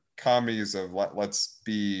comedies of let's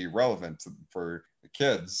be relevant for the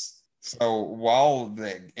kids. So while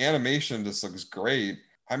the animation just looks great,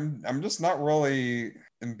 I'm just not really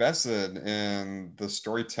invested in the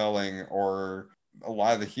storytelling or a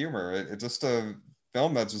lot of the humor. It's just a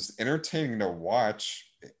film that's just entertaining to watch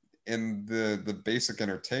in the basic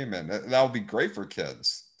entertainment. That'll be great for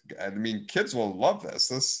kids. I mean, kids will love this.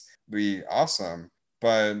 This will be awesome.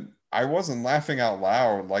 But I wasn't laughing out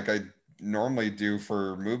loud like I normally do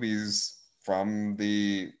for movies from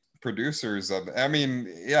the producers of. I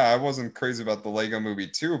mean, yeah, I wasn't crazy about the Lego Movie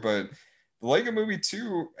 2, but the Lego Movie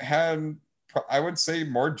 2 had, I would say,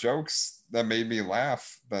 more jokes that made me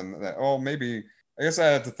laugh than that. Oh, maybe I guess I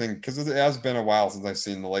have to think because it has been a while since I've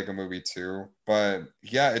seen the Lego Movie 2. But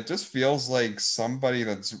yeah, it just feels like somebody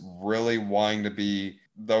that's really wanting to be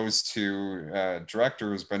those two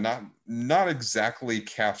directors, but not exactly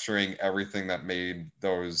capturing everything that made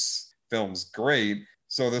those films great.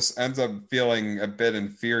 So this ends up feeling a bit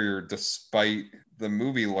inferior despite the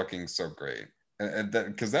movie looking so great. And that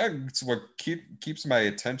because that's what keeps my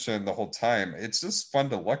attention the whole time. It's just fun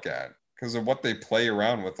to look at because of what they play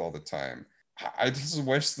around with all the time. I just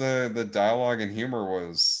wish the dialogue and humor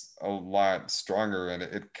was a lot stronger, and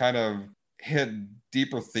it kind of hit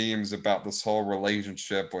deeper themes about this whole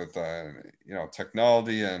relationship with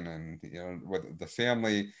technology and with the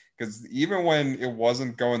family. Because even when it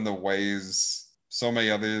wasn't going the ways so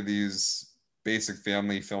many other of these basic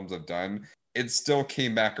family films have done, it still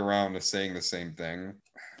came back around to saying the same thing.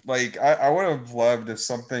 Like I would have loved if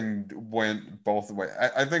something went both ways.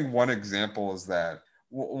 I think one example is that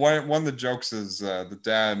one of the jokes is the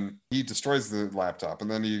dad he destroys the laptop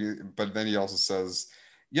and then he also says,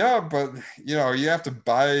 yeah, but you have to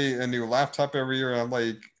buy a new laptop every year. And I'm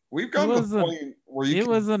like, we've It gotten to the wasn't. point where you It can.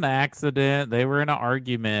 was an accident. They were in an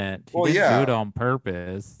argument. He Well, didn't do it yeah, on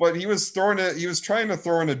purpose. but he was trying to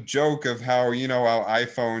throw in a joke of how how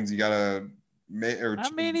iPhones you gotta make or I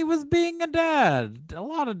mean, he was being a dad. A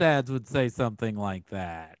lot of dads would say something like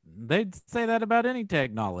that. They'd say that about any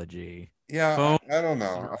technology. yeah, Phone, I don't know. I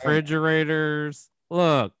don't know. refrigerators.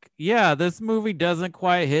 Look, yeah, this movie doesn't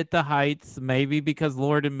quite hit the heights, maybe because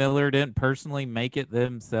Lord and Miller didn't personally make it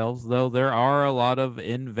themselves, though there are a lot of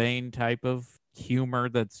in vain type of humor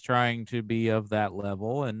that's trying to be of that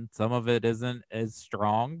level, and some of it isn't as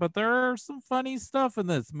strong, but there are some funny stuff in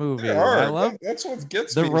this There movie. I are. love That's what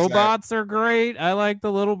gets the me is that. robots are great. I like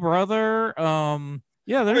the little brother.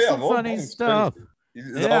 Yeah, Oh there's yeah, some the whole funny thing's crazy. stuff.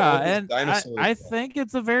 Yeah, All this and I dinosaur I stuff. think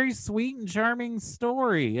it's a very sweet and charming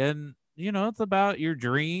story, and it's about your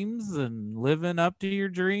dreams and living up to your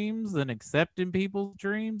dreams and accepting people's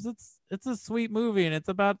dreams. It's a sweet movie, and it's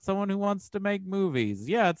about someone who wants to make movies.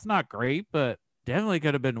 Yeah, it's not great, but definitely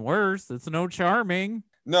could have been worse. It's no Charming.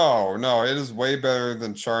 No, no, it is way better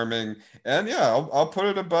than Charming. And yeah, I'll put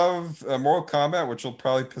it above Mortal Kombat, which will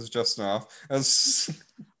probably piss Justin off. As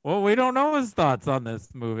Well, we don't know his thoughts on this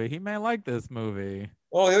movie. He may like this movie.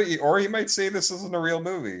 well, or he might say this isn't a real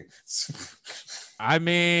movie. I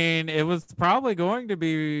mean, it was probably going to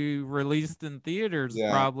be released in theaters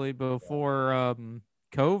Yeah. probably before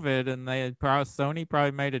COVID, and Sony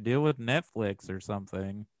probably made a deal with Netflix or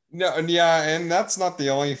something. No, and yeah, and that's not the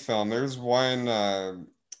only film. There's one the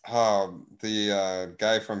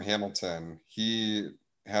guy from Hamilton.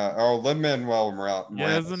 Lin-Manuel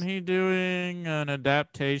Yeah, isn't Miranda. he doing an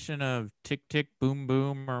adaptation of Tick Tick Boom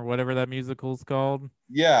Boom or whatever that musical's called?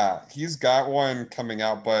 Yeah, he's got one coming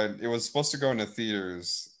out, but it was supposed to go into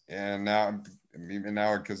theaters, and now, even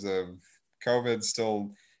now, because of COVID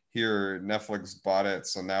still here, Netflix bought it,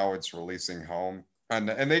 so now it's releasing home, and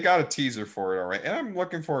they got a teaser for it, all right, and I'm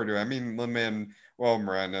looking forward to it. I mean, Lin-Manuel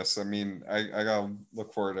Miranda. I mean, I gotta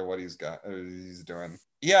look forward to what he's doing.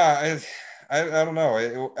 Yeah, I don't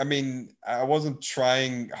know. I mean, I wasn't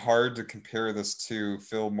trying hard to compare this to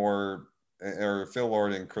Phil Lord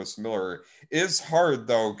and Chris Miller. It is hard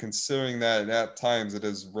though, considering that at times it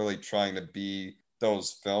is really trying to be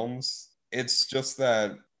those films. It's just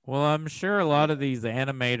that, Well, I'm sure a lot of these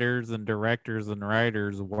animators and directors and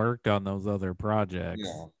writers worked on those other projects.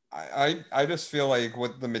 I just feel like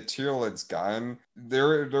with the material it's gotten,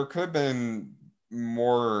 there could have been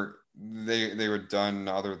more they were done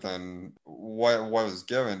other than what was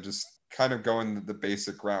given. Just kind of going the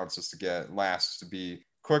basic routes just to get last to be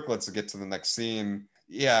quick. Let's get to the next scene.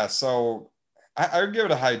 Yeah, so I would give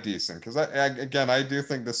it a high decent because again I do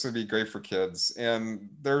think this would be great for kids, and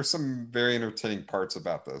there are some very entertaining parts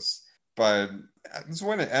about this. But this is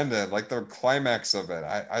when it ended. Like the climax of it,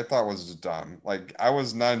 I thought was just dumb. Like I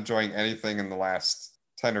was not enjoying anything in the last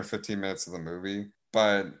 10 or 15 minutes of the movie.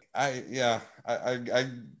 But I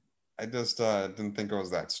just didn't think it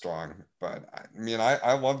was that strong. But I mean,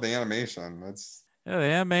 I love the animation. That's Yeah, the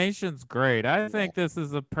animation's great. I yeah. think this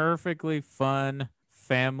is a perfectly fun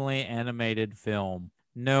family animated film.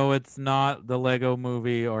 No, it's not the Lego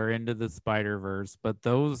movie or Into the Spider Verse, but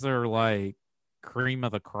those are like cream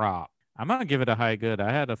of the crop. I'm gonna give it a high good.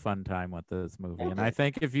 I had a fun time with this movie, and I Okay.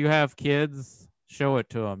 think if you have kids, show it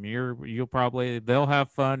to them. You'll probably they'll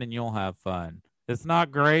have fun and you'll have fun. It's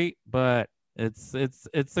not great, but it's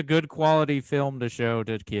a good quality film to show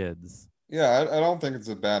to kids. Yeah, I don't think it's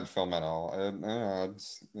a bad film at all. I don't know,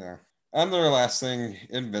 it's yeah. And the last thing,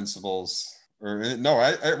 Invincibles. Or no,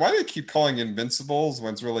 why do I keep calling Invincibles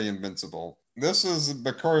when it's really Invincible? this is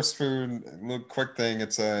the Chorus Food little quick thing.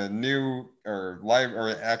 It's a new or live or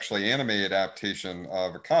actually anime adaptation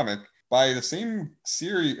of a comic by the same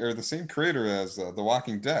series or the same creator as The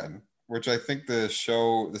Walking Dead, which I think the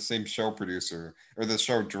same show producer or the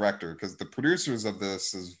show director, because the producers of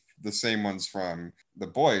this is the same ones from The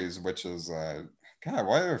Boys, which is God,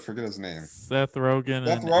 why did I forget his name? Seth Rogen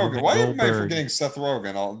Seth and Rogen. Evan Why am I Goldberg. forgetting Seth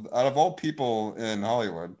Rogen? Out of all people in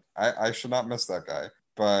Hollywood, I should not miss that guy.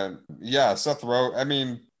 But yeah, Seth Rogen. I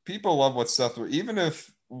mean, people love what even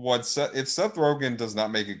if if Seth Rogen does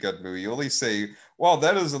not make a good movie, you at least say, well,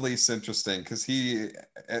 that is at least interesting because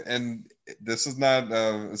and this is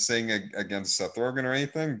not saying against Seth Rogen or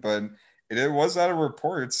anything, but it was out of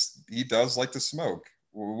reports he does like to smoke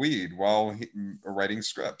weed while writing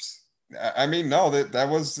scripts. I mean, no, that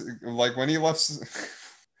was like when he left.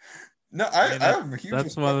 No, I mean, I have a huge that's one respect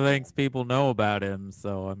of the for him. things people know about him.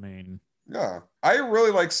 So I mean, Yeah, I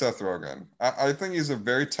really like Seth Rogen. I think he's a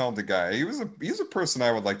very talented guy. He's a person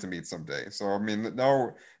I would like to meet someday. So I mean,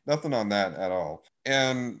 no, nothing on that at all.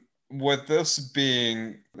 And with this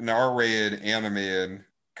being an R-rated animated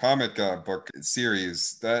comic book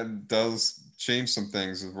series, that does change some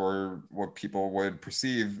things for what people would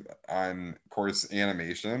perceive on, of course,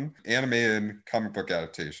 animated comic book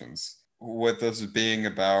adaptations. With this being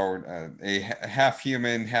about a half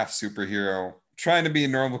human, half superhero trying to be a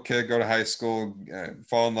normal kid, go to high school,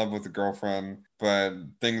 fall in love with a girlfriend, but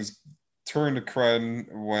things turn to crud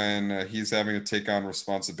when he's having to take on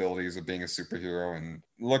responsibilities of being a superhero and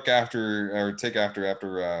look after or take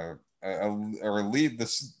or lead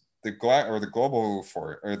this the global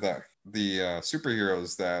for or the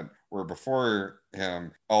superheroes that were before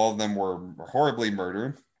him. All of them were horribly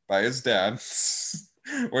murdered by his dad.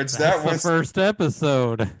 which that's that the was first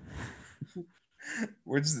episode.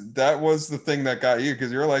 which that was the thing that got you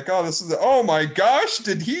because you're like, oh, oh my gosh,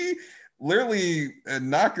 did he literally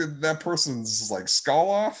knock that person's like skull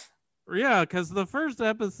off? Yeah, because the first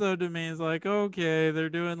episode to me is like, okay, they're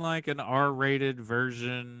doing like an R-rated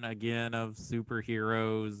version again of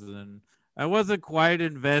superheroes, and I wasn't quite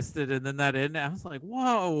invested. And then that ended, I was like,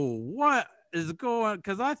 whoa, what is going?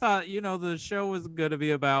 Because I thought, the show was going to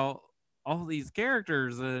be about all these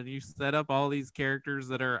characters, and you set up all these characters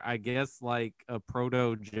that are, I guess, like a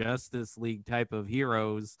proto Justice League type of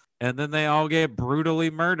heroes, and then they all get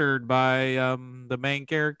brutally murdered by the main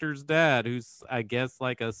character's dad, who's I guess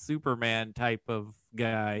like a Superman type of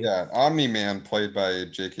guy. Yeah, Omni Man played by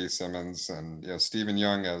J.K. Simmons and Stephen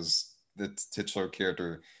Young as the titular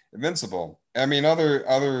character Invincible. I mean,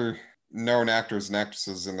 other known actors and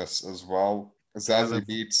actresses in this as well. Yeah, Zazie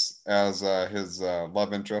Beetz as his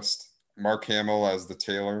love interest, Mark Hamill as the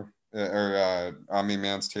tailor, or Omni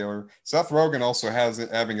Man's tailor. Seth Rogen also has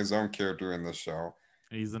having his own character in the show.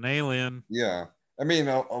 he's an alien. Yeah. I mean,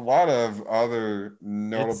 a lot of other It's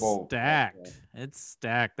notable. stacked. It's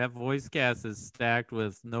stacked. That voice cast is stacked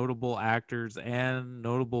with notable actors and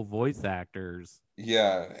notable voice actors.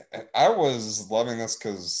 Yeah, I was loving this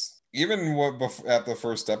because even at the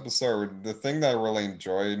first episode, the thing that I really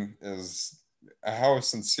enjoyed is how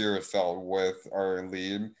sincere it felt with our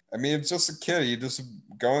lead. I mean, it's just a kid. He just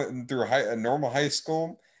going through a normal high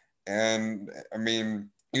school, and I mean,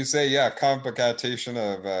 you say, yeah, comic book adaptation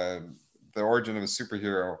of the origin of a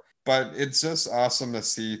superhero, but it's just awesome to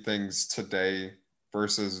see things today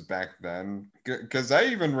versus back then. Because I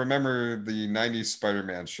even remember the '90s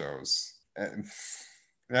Spider-Man shows. And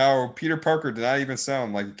now Peter Parker did not even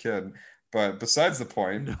sound like a kid. But besides the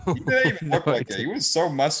point, No, he didn't even no, look I like it. He didn't. was so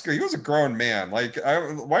muscular. He was a grown man. Why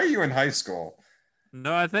are you in high school?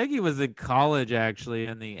 No, I think he was in college actually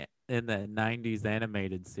in the '90s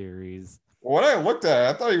animated series. When I looked at it,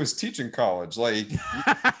 I thought he was teaching college.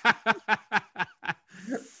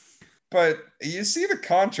 But you see the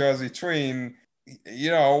contrast between,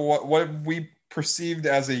 what we perceived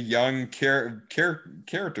as a young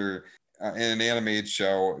character in an animated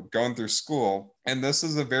show going through school, and this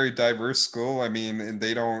is a very diverse school. I mean, and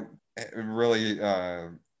they don't really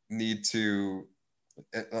need to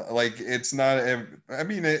like it's not I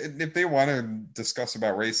mean if they want to discuss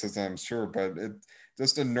about racism, I'm sure, but it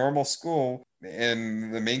just a normal school,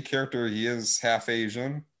 and the main character, he is half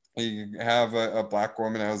Asian. You have a black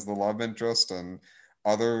woman as the love interest and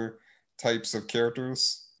other types of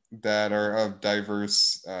characters that are of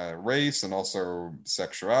diverse race and also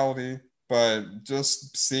sexuality, but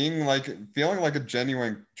just feeling like a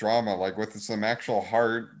genuine drama, like with some actual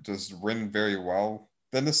heart, just written very well.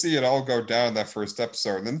 Then to see it all go down that first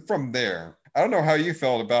episode, and then from there, I don't know how you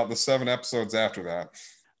felt about the 7 episodes after that.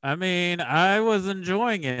 I mean, I was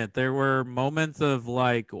enjoying it. There were moments of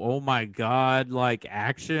like, oh my God, like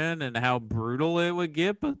action and how brutal it would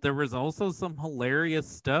get, but there was also some hilarious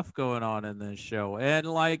stuff going on in this show. And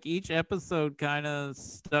like each episode kind of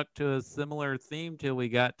stuck to a similar theme till we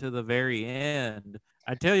got to the very end.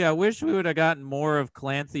 I tell you, I wish we would have gotten more of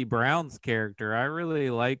Clancy Brown's character. I really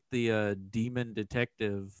liked the demon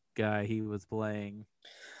detective guy he was playing.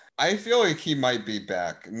 I feel like he might be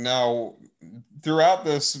back. Now, throughout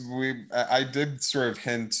this, I did sort of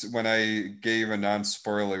hint when I gave a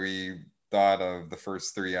non-spoilery thought of the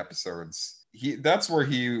first three episodes. That's where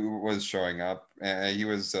he was showing up. And he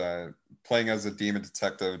was playing as a demon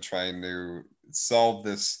detective trying to solve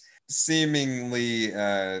this seemingly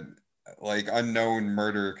like unknown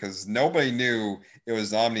murder because nobody knew it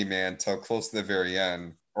was Omni-Man till close to the very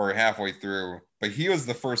end or halfway through. But he was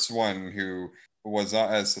the first one who was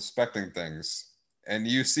as suspecting things. And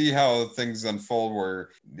you see how things unfold where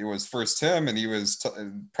it was first him and he was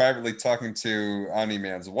privately talking to Omni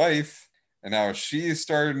Man's wife and how she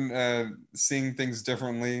started seeing things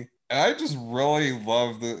differently. And I just really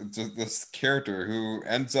love this character who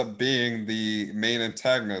ends up being the main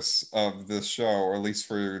antagonist of this show, or at least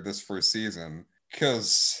for this first season.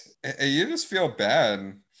 Because you just feel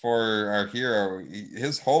bad for our hero.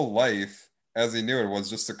 His whole life, as he knew it, was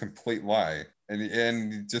just a complete lie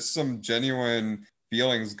and just some genuine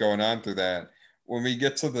feelings going on through that. When we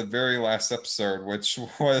get to the very last episode, which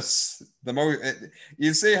was the most,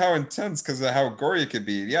 you say how intense because of how gory it could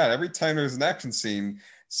be. Yeah, every time there's an action scene,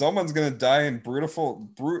 someone's gonna die in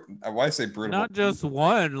why I say brutal? Not just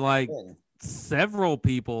one, like several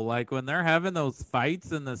people. Like when they're having those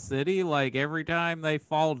fights in the city, like every time they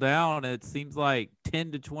fall down, it seems like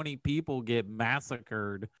 10 to 20 people get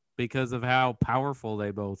massacred because of how powerful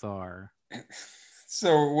they both are.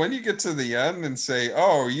 So when you get to the end and say,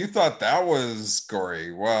 "Oh, you thought that was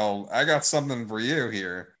gory," well, I got something for you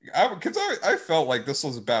here. Because I felt like this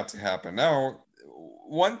was about to happen. Now,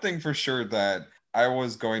 one thing for sure that I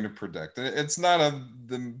was going to predict, it's not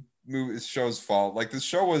the movie show's fault. Like the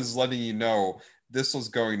show was letting you know this was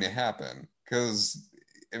going to happen. Because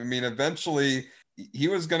I mean, eventually he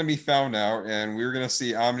was going to be found out, and we were going to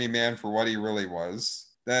see Omni Man for what he really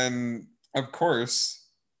was. Then, of course.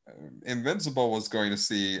 Invincible was going to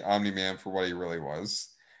see Omni Man for what he really was,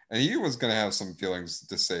 and he was going to have some feelings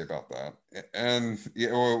to say about that. And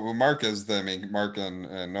Mark is the Mark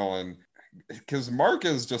and Nolan, because Mark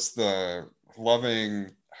is just the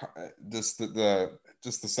loving, just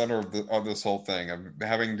just the center of this whole thing of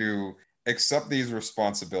having to accept these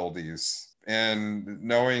responsibilities and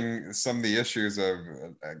knowing some of the issues of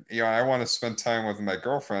I want to spend time with my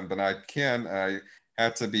girlfriend but I can't. I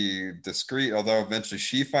have to be discreet, although eventually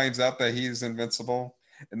she finds out that he's invincible.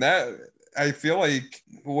 And that I feel like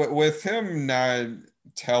with him not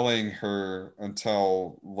telling her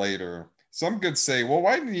until later, some could say, well,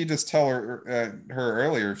 why didn't he just tell her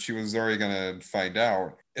earlier if she was already going to find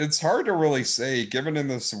out? It's hard to really say, given in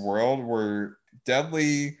this world where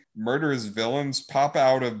deadly murderous villains pop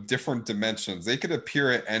out of different dimensions. They could appear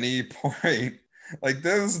at any point. Like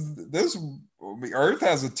this Earth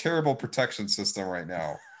has a terrible protection system right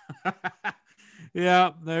now.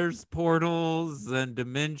 Yeah, there's portals and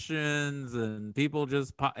dimensions and people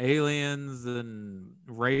just aliens and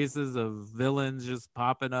races of villains just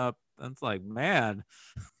popping up. It's like, man,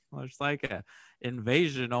 there's like a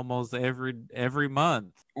invasion almost every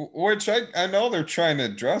month. Which I know they're trying to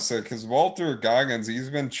address it because Walter Goggins, he's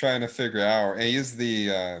been trying to figure out, and he's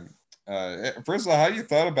the first of all, how you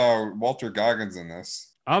thought about Walter Goggins in this?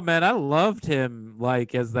 Oh man, I loved him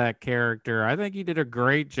like as that character. I think he did a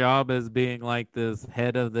great job as being like this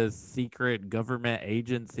head of this secret government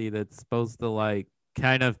agency that's supposed to like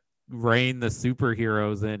kind of rein the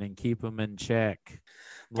superheroes in and keep them in check.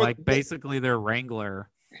 Like But basically their wrangler.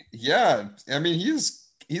 yeah, I mean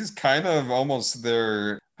he's kind of almost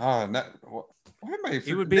their not why am I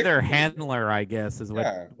He would be their Nick, handler, I guess, is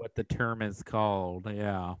yeah. what the term is called.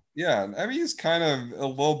 Yeah. Yeah, I mean he's kind of a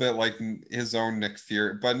little bit like his own Nick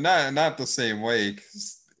Fury, but not the same way.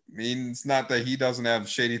 'Cause, I mean, it's not that he doesn't have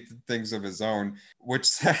shady things of his own,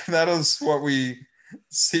 which that is what we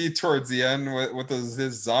see towards the end with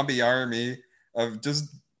his zombie army of just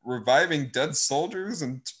reviving dead soldiers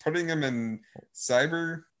and putting them in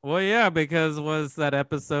cyber. Well, yeah, because was that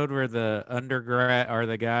episode where the undergrad or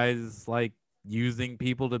the guys like using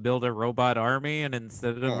people to build a robot army, and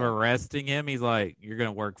instead of Uh, arresting him, he's like, "You're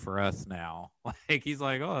gonna work for us now." Like he's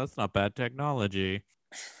like, "Oh, that's not bad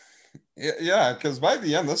yeah, because by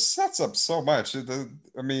the end, this sets up so much.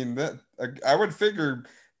 I mean, that I would figure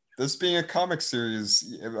this being a comic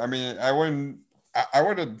series. I mean, I wouldn't. I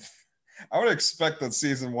would have. I would expect that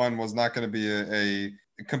season 1 was not going to be a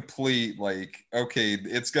complete, like, okay,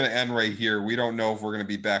 it's going to end right here. We don't know if we're going to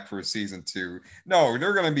be back for a season 2. No,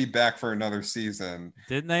 they're going to be back for another season.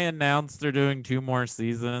 Didn't they announce they're doing 2 more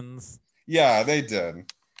seasons? Yeah, they did.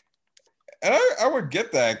 And I would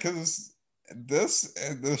get that because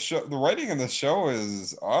the writing in the show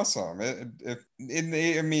is awesome.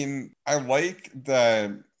 I mean, I like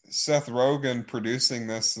that Seth Rogen producing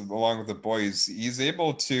this along with the boys. He's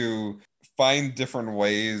able to find different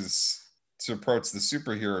ways to approach the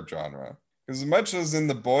superhero genre. Because as much as in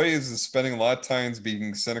the boys is spending a lot of times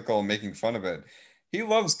being cynical and making fun of it, he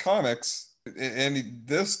loves comics, and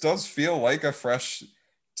this does feel like a fresh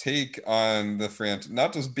take on the franchise,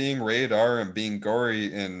 not just being rated R and being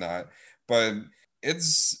gory and not, but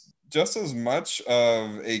it's just as much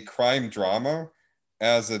of a crime drama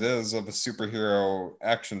as it is of a superhero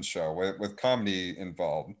action show with comedy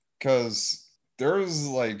involved. Because there's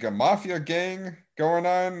like a mafia gang going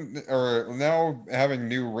on, or now having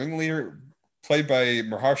new ringleader played by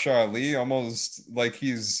Mahershala Ali, almost like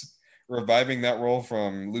he's reviving that role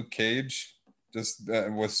from Luke Cage, just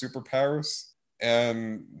with superpowers.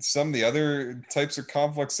 And some of the other types of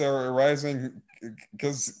conflicts that are arising,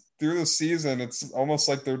 because through the season, it's almost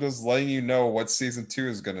like they're just letting you know what season 2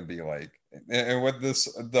 is going to be like. And with this,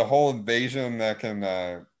 the whole invasion that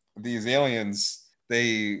can, these aliens,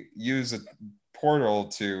 they use a portal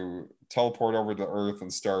to teleport over to Earth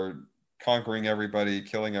and start conquering everybody,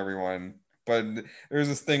 killing everyone. But there's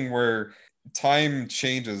this thing where time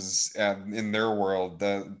changes in their world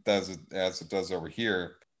that does as it does over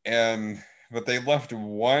here, and but they left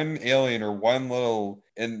one alien or one little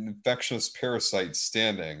infectious parasite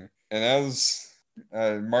standing. And as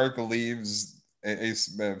Mark leaves a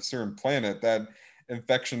certain planet, that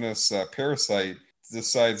infectious parasite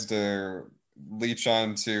decides to leech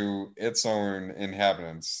onto its own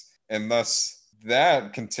inhabitants. And thus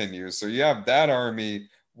that continues. So you have that army,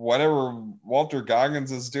 whatever Walter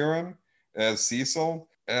Goggins is doing as Cecil,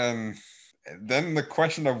 and then the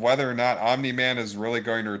question of whether or not Omni-Man is really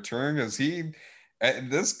going to return, is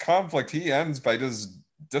this conflict, he ends by just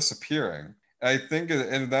disappearing. I think,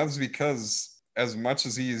 and that's because as much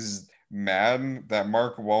as he's mad that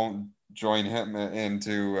Mark won't join him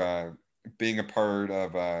into being a part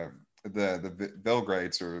of the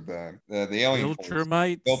Vilgrites or the alien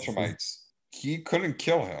Viltrumites. he couldn't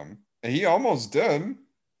kill him, and he almost did,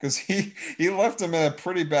 because he left him in a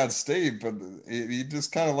pretty bad state, but he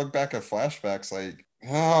just kind of looked back at flashbacks like,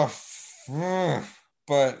 oh,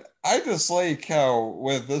 but I just like how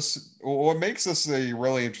with this, what makes this a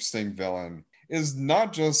really interesting villain is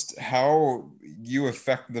not just how you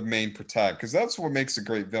affect the main protagonist, because that's what makes a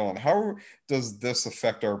great villain. How does this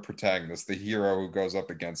affect our protagonist, the hero who goes up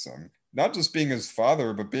against him? Not just being his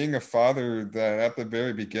father, but being a father that at the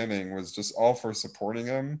very beginning was just all for supporting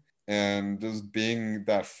him and just being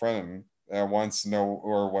that friend that wants to know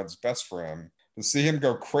or what's best for him. To see him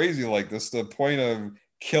go crazy like this to the point of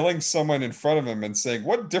killing someone in front of him and saying,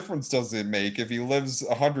 what difference does it make if he lives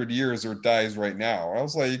 100 years or dies right now? I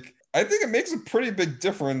was like, I think it makes a pretty big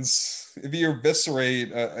difference if you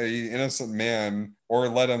eviscerate a innocent man or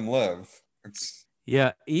let him live.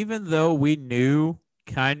 Yeah, even though we knew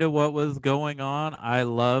kind of what was going on, I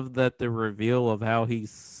love that the reveal of how he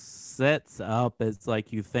sets up, it's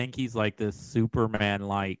like you think he's like this Superman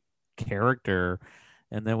like character,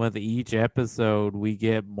 and then with each episode we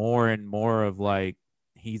get more and more of like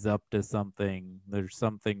he's up to something, there's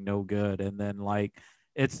something no good, and then like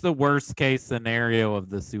it's the worst case scenario of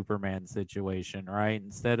the Superman situation, right?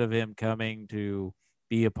 Instead of him coming to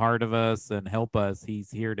be a part of us and help us,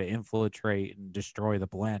 he's here to infiltrate and destroy the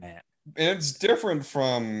planet. And it's different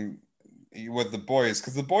from with the boys,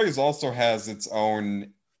 because the boys also has its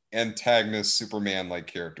own antagonist Superman like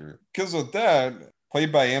character, because with that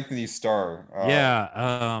played by Anthony Starr.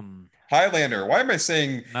 Highlander. Why am I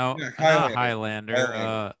saying no, Highlander? not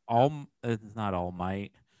Highlander. It's not All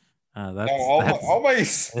Might. That's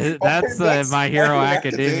My Hero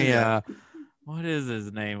Academia. What is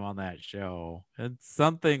his name on that show? It's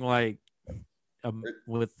something like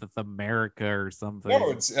with America or something.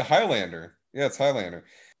 No, it's Highlander. Yeah, it's Highlander.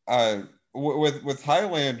 With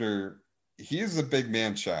Highlander, he's a big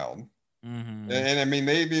man child. Mm-hmm. And I mean,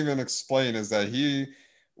 they've even explained is that he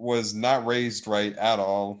was not raised right at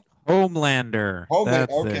all. Homelander.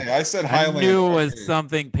 That's okay, it. I said Highlander. I knew it was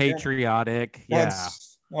something patriotic. Yeah.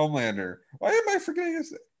 Homelander. Why am I forgetting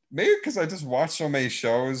his? Maybe because I just watch so many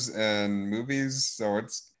shows and movies, so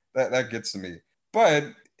it's that gets to me.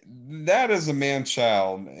 But that is a man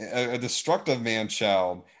child, a destructive man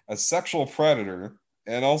child, a sexual predator,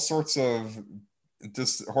 and all sorts of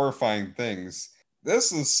just horrifying things.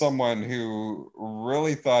 this is someone who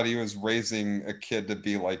really thought he was raising a kid to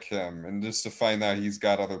be like him, and just to find out he's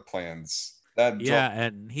got other plans. That drove. Yeah,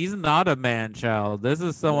 and he's not a man child. This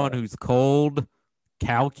is someone No. who's cold,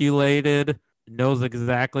 calculated, knows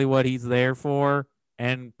exactly what he's there for,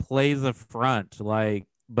 and plays a front. Like,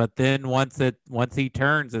 but then once he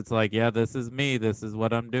turns, it's like, yeah, this is me. This is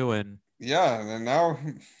what I'm doing. Yeah, and now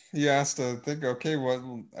he has to think, okay, what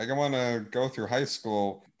I want to go through high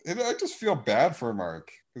school. I just feel bad for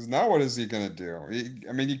Mark because now what is he gonna do?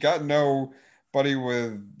 I mean, you got nobody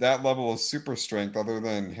with that level of super strength other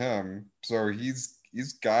than him, so he's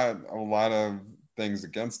got a lot of things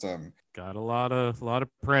against him. Got a lot of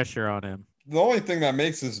pressure on him. The only thing that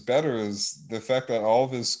makes this better is the fact that all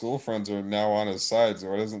of his school friends are now on his side,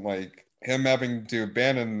 so it isn't like him having to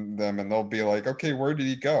abandon them, and they'll be like, okay, where did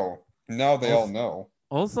he go? Now they all Also, know.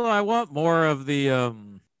 also, I want more of the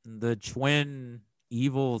twin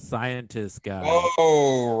evil scientist guy.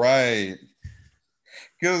 Oh, right.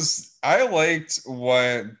 Because I liked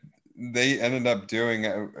what they ended up doing,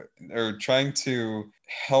 or trying to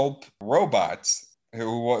help robots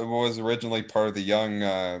who was originally part of the young,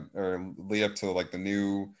 or lead up to like the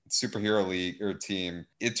new superhero league or team.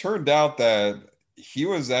 It turned out that he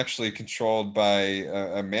was actually controlled by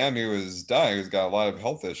a man who was dying, who's got a lot of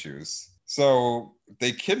health issues. So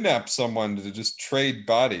they kidnapped someone to just trade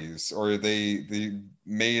bodies, or they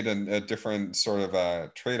made a different sort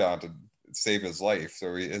of trade on to save his life.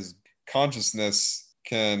 So his consciousness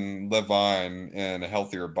can live on in a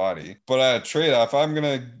healthier body. But at a trade off, I'm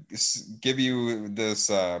going to give you this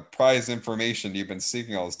prize information you've been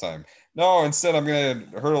seeking all this time. No, instead, I'm going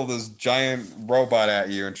to hurl this giant robot at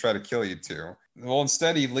you and try to kill you too. Well,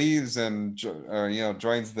 instead, he leaves and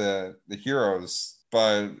joins the heroes.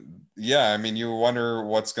 But yeah, I mean, you wonder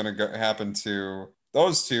what's going to happen to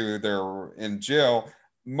those two. They're in jail.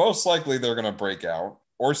 Most likely, they're going to break out,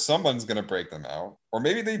 or someone's going to break them out, or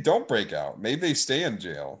maybe they don't break out. Maybe they stay in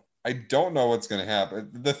jail. I don't know what's going to happen.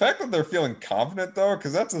 The fact that they're feeling confident, though,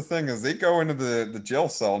 because that's the thing, is they go into the jail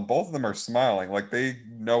cell and both of them are smiling like they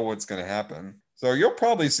know what's going to happen. So you'll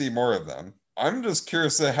probably see more of them. I'm just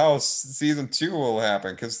curious to how season two will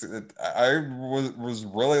happen, because I was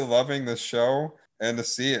really loving this show, and to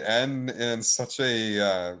see it end in such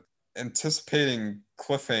a anticipating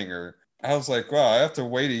cliffhanger, I was like, wow, I have to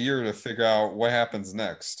wait a year to figure out what happens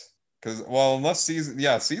next. Because, well, unless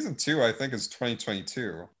season two, I think is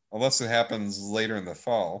 2022, unless it happens later in the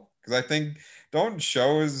fall. Because I think, don't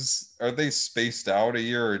shows, are they spaced out a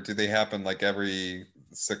year, or do they happen like every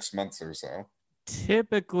 6 months or so?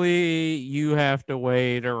 Typically, you have to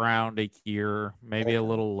wait around a year, maybe a Okay.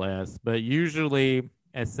 little less, but usually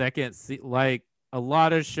like a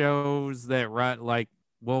lot of shows that run like,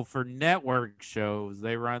 well, for network shows,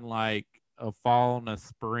 they run like a fall and a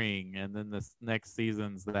spring, and then the next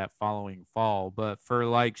season's that following fall. But for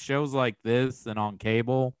like shows like this and on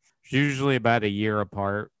cable, it's usually about a year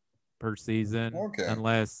apart per season, Okay.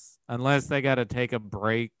 unless they got to take a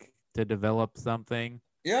break to develop something.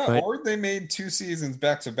 Yeah, But or they made two seasons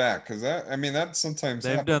back to back, because I mean, that sometimes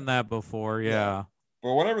they've happens. done that before, Yeah. yeah.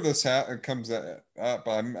 But whenever this comes up,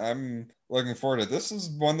 I'm looking forward to it. This is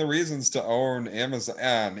one of the reasons to own Amazon.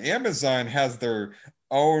 And Amazon has their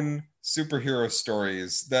own superhero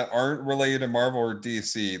stories that aren't related to Marvel or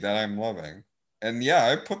DC that I'm loving. And yeah,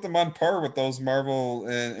 I put them on par with those Marvel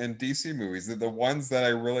and DC movies, the ones that I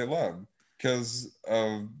really love, because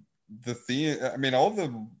of the theme. I mean, all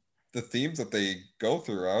the themes that they go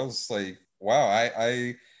through. I was like, wow,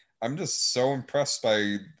 I'm just so impressed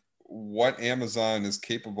by what Amazon is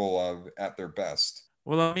capable of at their best.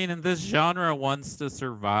 Well, I mean, in this genre wants to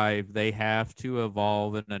survive, they have to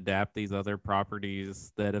evolve and adapt these other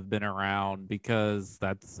properties that have been around because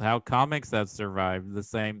that's how comics have survived. The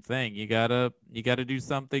same thing. You gotta do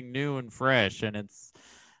something new and fresh, and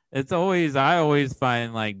it's always I always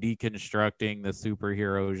find like deconstructing the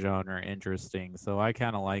superhero genre interesting. So I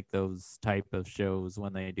kind of like those type of shows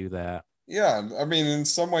when they do that. Yeah, I mean, in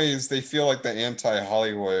some ways, they feel like the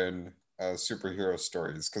anti-Hollywood superhero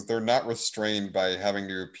stories, because they're not restrained by having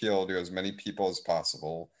to appeal to as many people as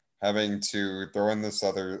possible, having to throw in this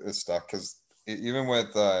stuff. Because even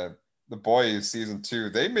with the Boys season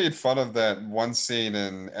two, they made fun of that one scene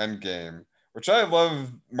in Endgame, which I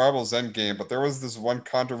love Marvel's Endgame, but there was this one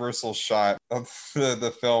controversial shot of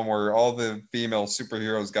the film where all the female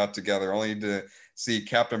superheroes got together, only to see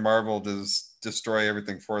Captain Marvel just destroy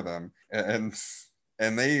everything for them.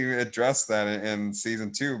 And they addressed that in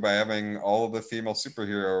season two by having all of the female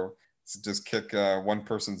superhero just kick one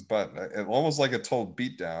person's butt. Almost like a total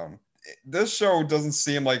beatdown. This show doesn't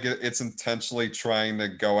seem like it's intentionally trying to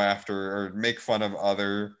go after or make fun of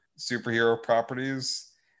other superhero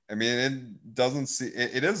properties. I mean, it doesn't see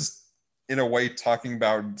it is in a way talking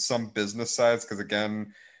about some business sides because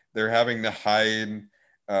again, they're having to hide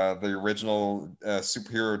the original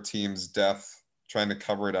superhero team's death, trying to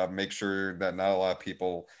cover it up, make sure that not a lot of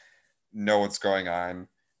people know what's going on.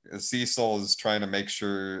 Cecil is trying to make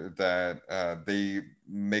sure that they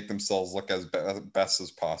make themselves look as best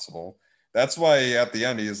as possible. That's why at the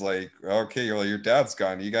end he's like, "Okay, well, your dad's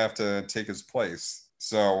gone. You have to take his place."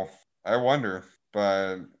 So I wonder,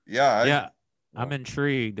 but yeah, Yeah, I'm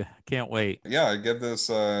intrigued. Can't wait. yeah, I give this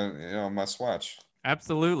must watch.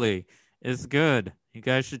 Absolutely. It's good. You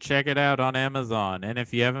guys should check it out on Amazon. And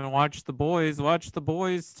if you haven't watched The Boys, watch The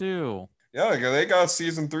Boys too. Yeah, they got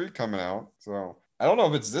season 3 coming out. So I don't know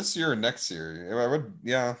if it's this year or next year. I would,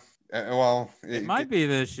 yeah. Well, It might be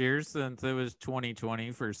this year since it was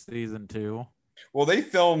 2020 for season 2. well, they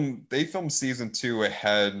filmed season 2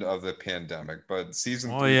 ahead of the pandemic, but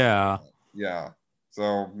season Oh 3, yeah. yeah.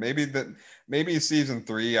 So maybe season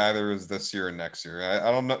 3 either is this year or next year. I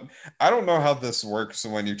don't know. I don't know how this works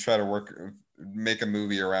when you try to make a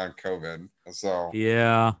movie around COVID. So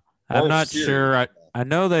Yeah. I'm or a not series. sure. I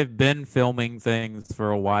know they've been filming things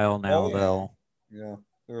for a while now Oh yeah, though. yeah.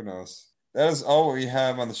 Who knows? That is all we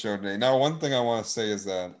have on the show today. Now, one thing I want to say is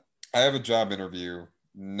that I have a job interview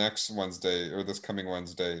next Wednesday or this coming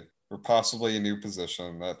Wednesday for possibly a new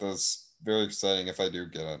position. That is very exciting if I do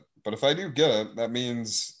get it. But if I do get it, that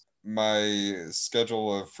means my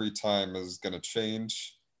schedule of free time is going to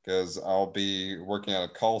change because I'll be working at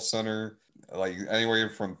a call center like anywhere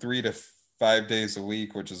from 3 to 5 days a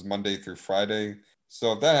week, which is Monday through Friday.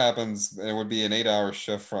 So if that happens, it would be an 8 hour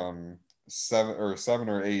shift from seven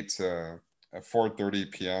or eight to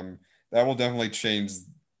 4:30 p.m. That will definitely change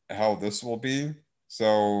how this will be.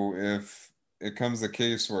 So if it comes the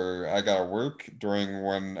case where I gotta work during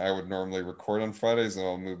when I would normally record on Fridays, and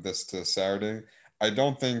I'll move this to Saturday. I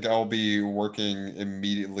don't think I'll be working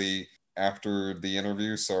immediately after the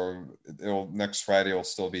interview, so it'll next Friday will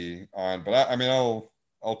still be on. But I mean,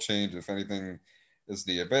 I'll change if anything is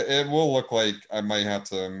needed. But it will look like I might have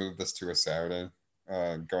to move this to a Saturday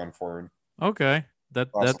going forward. Okay. That's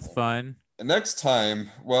Possible. fine. Next time,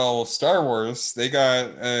 well, Star Wars, they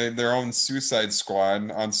got their own Suicide Squad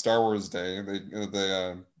on Star Wars Day.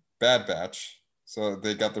 The Bad Batch. So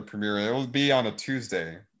they got the premiere. It will be on a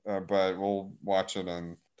Tuesday, but we'll watch it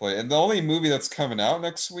and play. And the only movie that's coming out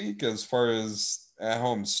next week, as far as at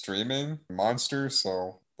home streaming, Monster.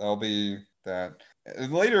 So that'll be that.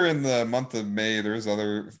 Later in the month of May, there's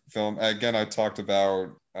other film. Again, I talked about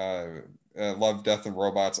Love, Death, and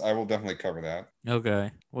Robots. I will definitely cover that.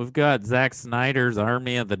 Okay. We've got Zack Snyder's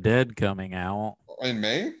Army of the Dead coming out. In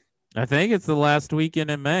May? I think it's the last weekend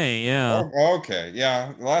in May. Yeah. Oh, okay.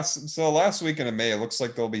 Yeah. Last weekend in May, it looks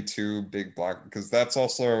like there'll be two big block because that's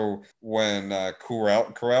also when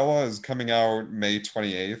Cruella is coming out May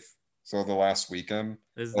 28th. So the last weekend.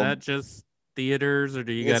 Is that just theaters or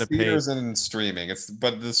do you got to pay? Theaters and streaming.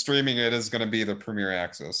 But the streaming it is going to be the premiere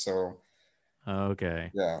access. So Okay.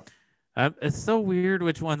 yeah. It's so weird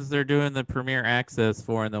which ones they're doing the premiere access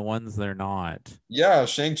for and the ones they're not. Yeah,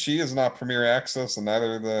 Shang-Chi is not premiere access, and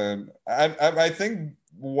neither the. I think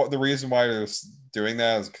what the reason why they're doing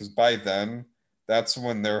that is because by then, that's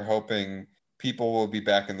when they're hoping people will be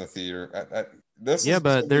back in the theater. Yeah,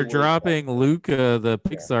 but they're dropping Luca, the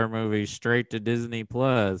Pixar movie, straight to Disney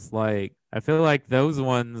Plus. Like, I feel like those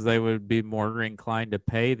ones they would be more inclined to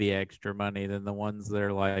pay the extra money than the ones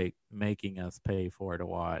they're like making us pay for to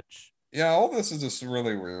watch. Yeah, all this is just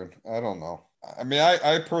really weird. I don't know. I mean,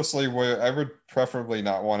 I personally would preferably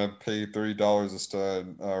not want to pay $30 just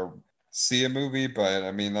to see a movie, but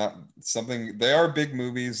I mean that something they are big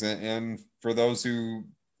movies, and for those who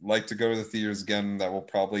like to go to the theaters again, that will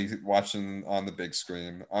probably watch them on the big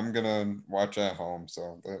screen. I'm gonna watch at home,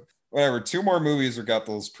 so whatever. Two more movies are got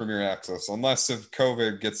those premiere access, unless if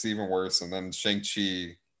COVID gets even worse, and then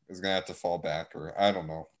Shang-Chi is gonna have to fall back, or I don't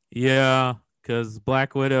know. Yeah, because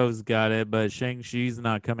Black Widow's got it, but Shang-Chi's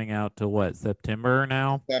not coming out till what, September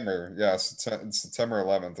now? September, yeah, September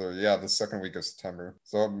 11th, or yeah, the second week of September.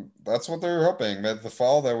 So that's what they're hoping, that the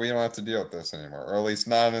fall that we don't have to deal with this anymore, or at least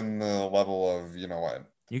not in the level of, you know what.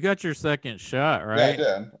 You got your second shot, Yeah, I right?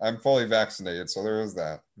 did. I'm fully vaccinated, so there is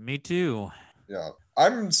that. Me too. Yeah,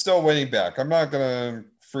 I'm still waiting back. I'm not gonna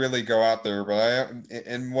freely go out there, but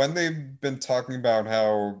and when they've been talking about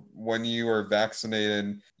how when you are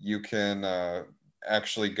vaccinated, you can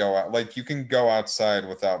actually go out, like you can go outside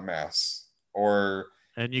without masks, or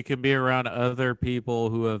And you can be around other people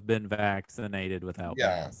who have been vaccinated without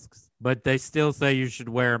yeah. masks. But they still say you should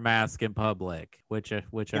wear a mask in public, which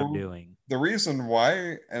I'm doing. The reason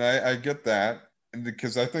why, and I get that,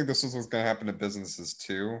 because I think this is what's going to happen to businesses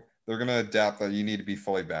too. They're going to adapt that you need to be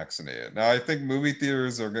fully vaccinated. Now, I think movie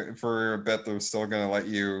theaters are for a bit, they're still going to let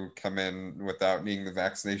you come in without needing the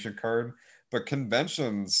vaccination card. But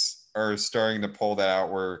conventions are starting to pull that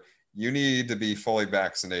out where you need to be fully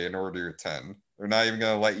vaccinated in order to attend. They're not even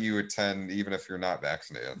going to let you attend even if you're not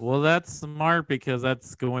vaccinated. Well, that's smart because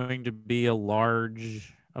that's going to be a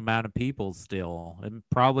large amount of people still. It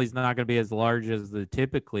probably is not going to be as large as they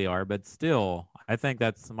typically are, but still, I think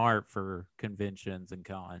that's smart for conventions and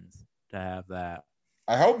cons to have that.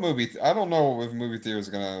 I hope I don't know if movie theaters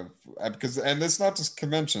are gonna because and it's not just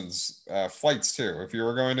conventions, flights too. If you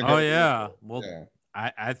were going to Oh go, yeah. Well, yeah,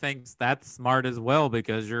 I think that's smart as well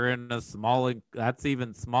because you're in a small. That's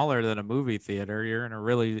even smaller than a movie theater. You're in a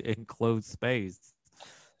really enclosed space.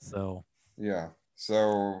 So yeah.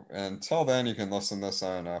 So until then, you can listen to this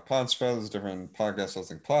on Podspaz, different podcast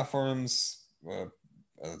listening platforms,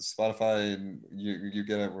 Spotify. You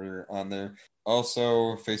get it. We're on there.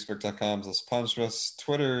 Also, Facebook.com/Podspaz,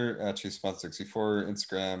 Twitter at CheesePod64,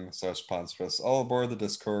 Instagram/Podspaz. All aboard the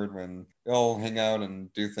Discord when y'all hang out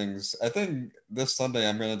and do things. I think this Sunday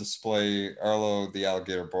I'm going to display Arlo the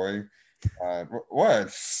Alligator Boy.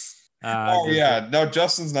 What? Oh just yeah, no,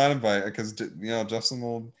 Justin's not invited because Justin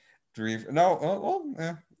will dream. No,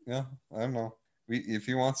 well, yeah, I don't know. If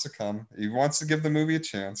he wants to come, he wants to give the movie a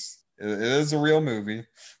chance. It is a real movie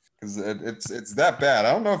because it's that bad.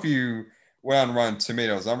 I don't know if you went on Rotten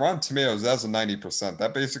Tomatoes. On Rotten Tomatoes, that's a 90%.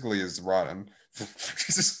 That basically is rotten.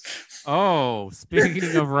 Oh,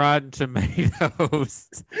 speaking of Rotten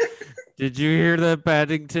Tomatoes, did you hear that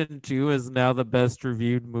Paddington 2 is now the best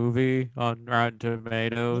reviewed movie on Rotten You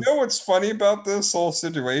Tomatoes? know what's funny about this whole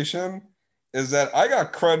situation is that I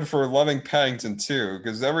got cred for loving Paddington 2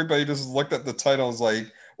 because everybody just looked at the title and was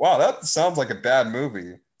like, wow, that sounds like a bad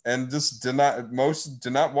movie. And just most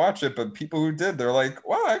did not watch it, but people who did, they're like,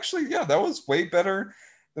 wow, actually, yeah, that was way better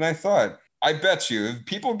than I thought. I bet you if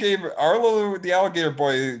people gave Arlo the Alligator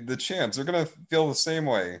Boy the chance, they're gonna feel the same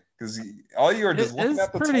way because all you are just looking It's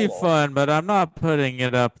at the pretty title. fun, but I'm not putting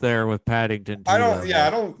it up there with Paddington I 2 don't. Yeah, I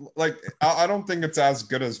level. don't like. I don't think it's as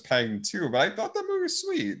good as Paddington 2, but I thought that movie was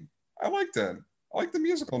sweet. I liked it. I like the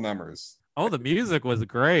musical numbers. Oh, the music was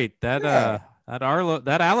great. Yeah, That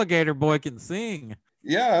alligator boy can sing.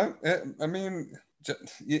 yeah. I mean,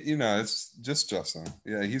 it's just Justin.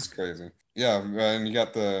 Yeah, he's crazy. Yeah, and you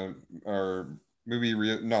got the our movie.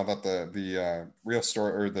 No, not the real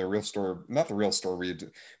store or the real store. Not the real store read.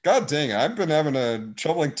 God dang it! I've been having a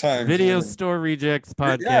troubling time Video hearing. Store Rejects Yeah,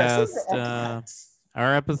 I said, podcast. oh God.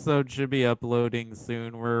 Our episode should be uploading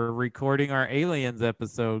soon. We're recording our Aliens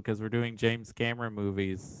episode because we're doing James Cameron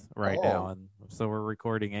movies right now, Oh, and so we're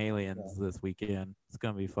recording yeah. Aliens this weekend. It's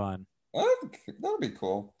gonna be fun. That'd be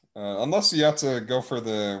cool. Unless you have to go for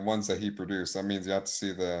the ones that he produced. That means you have to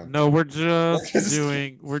see the. No, we're just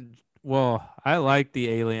doing. We're well. I like the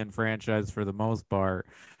Alien franchise for the most part,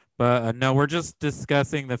 but no, we're just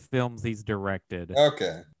discussing the films he's directed.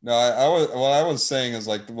 Okay. No, I was what I was saying is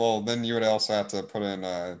like, well, then you would also have to put in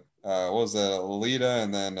what was it, Alita,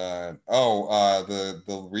 and then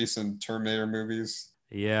the recent Terminator movies.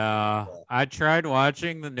 Yeah, Yeah. I tried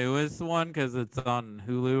watching the newest one because it's on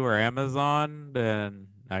Hulu or Amazon, and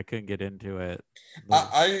I couldn't get into it.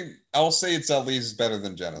 I'll say it's at least better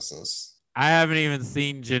than Genesis. I haven't even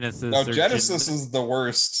seen No, Genesis or Genesis is the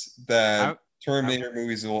worst that I, I Terminator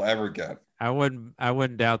movies will ever get. I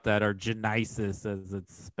wouldn't doubt that or Genesis as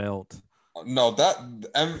it's spelt. No,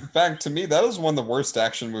 in fact, to me, that is one of the worst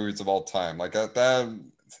action movies of all time. Like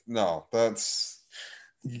no, that's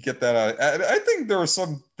you get that out. I think there were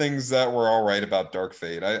some things that were all right about Dark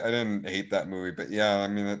Fate. I didn't hate that movie, but yeah, I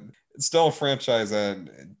mean, it's still a franchise that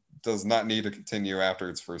does not need to continue after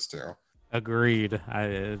its first two. Agreed.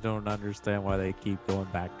 I don't understand why they keep going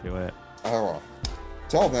back to it. Oh well.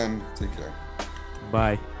 Till then, take care.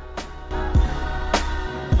 Bye.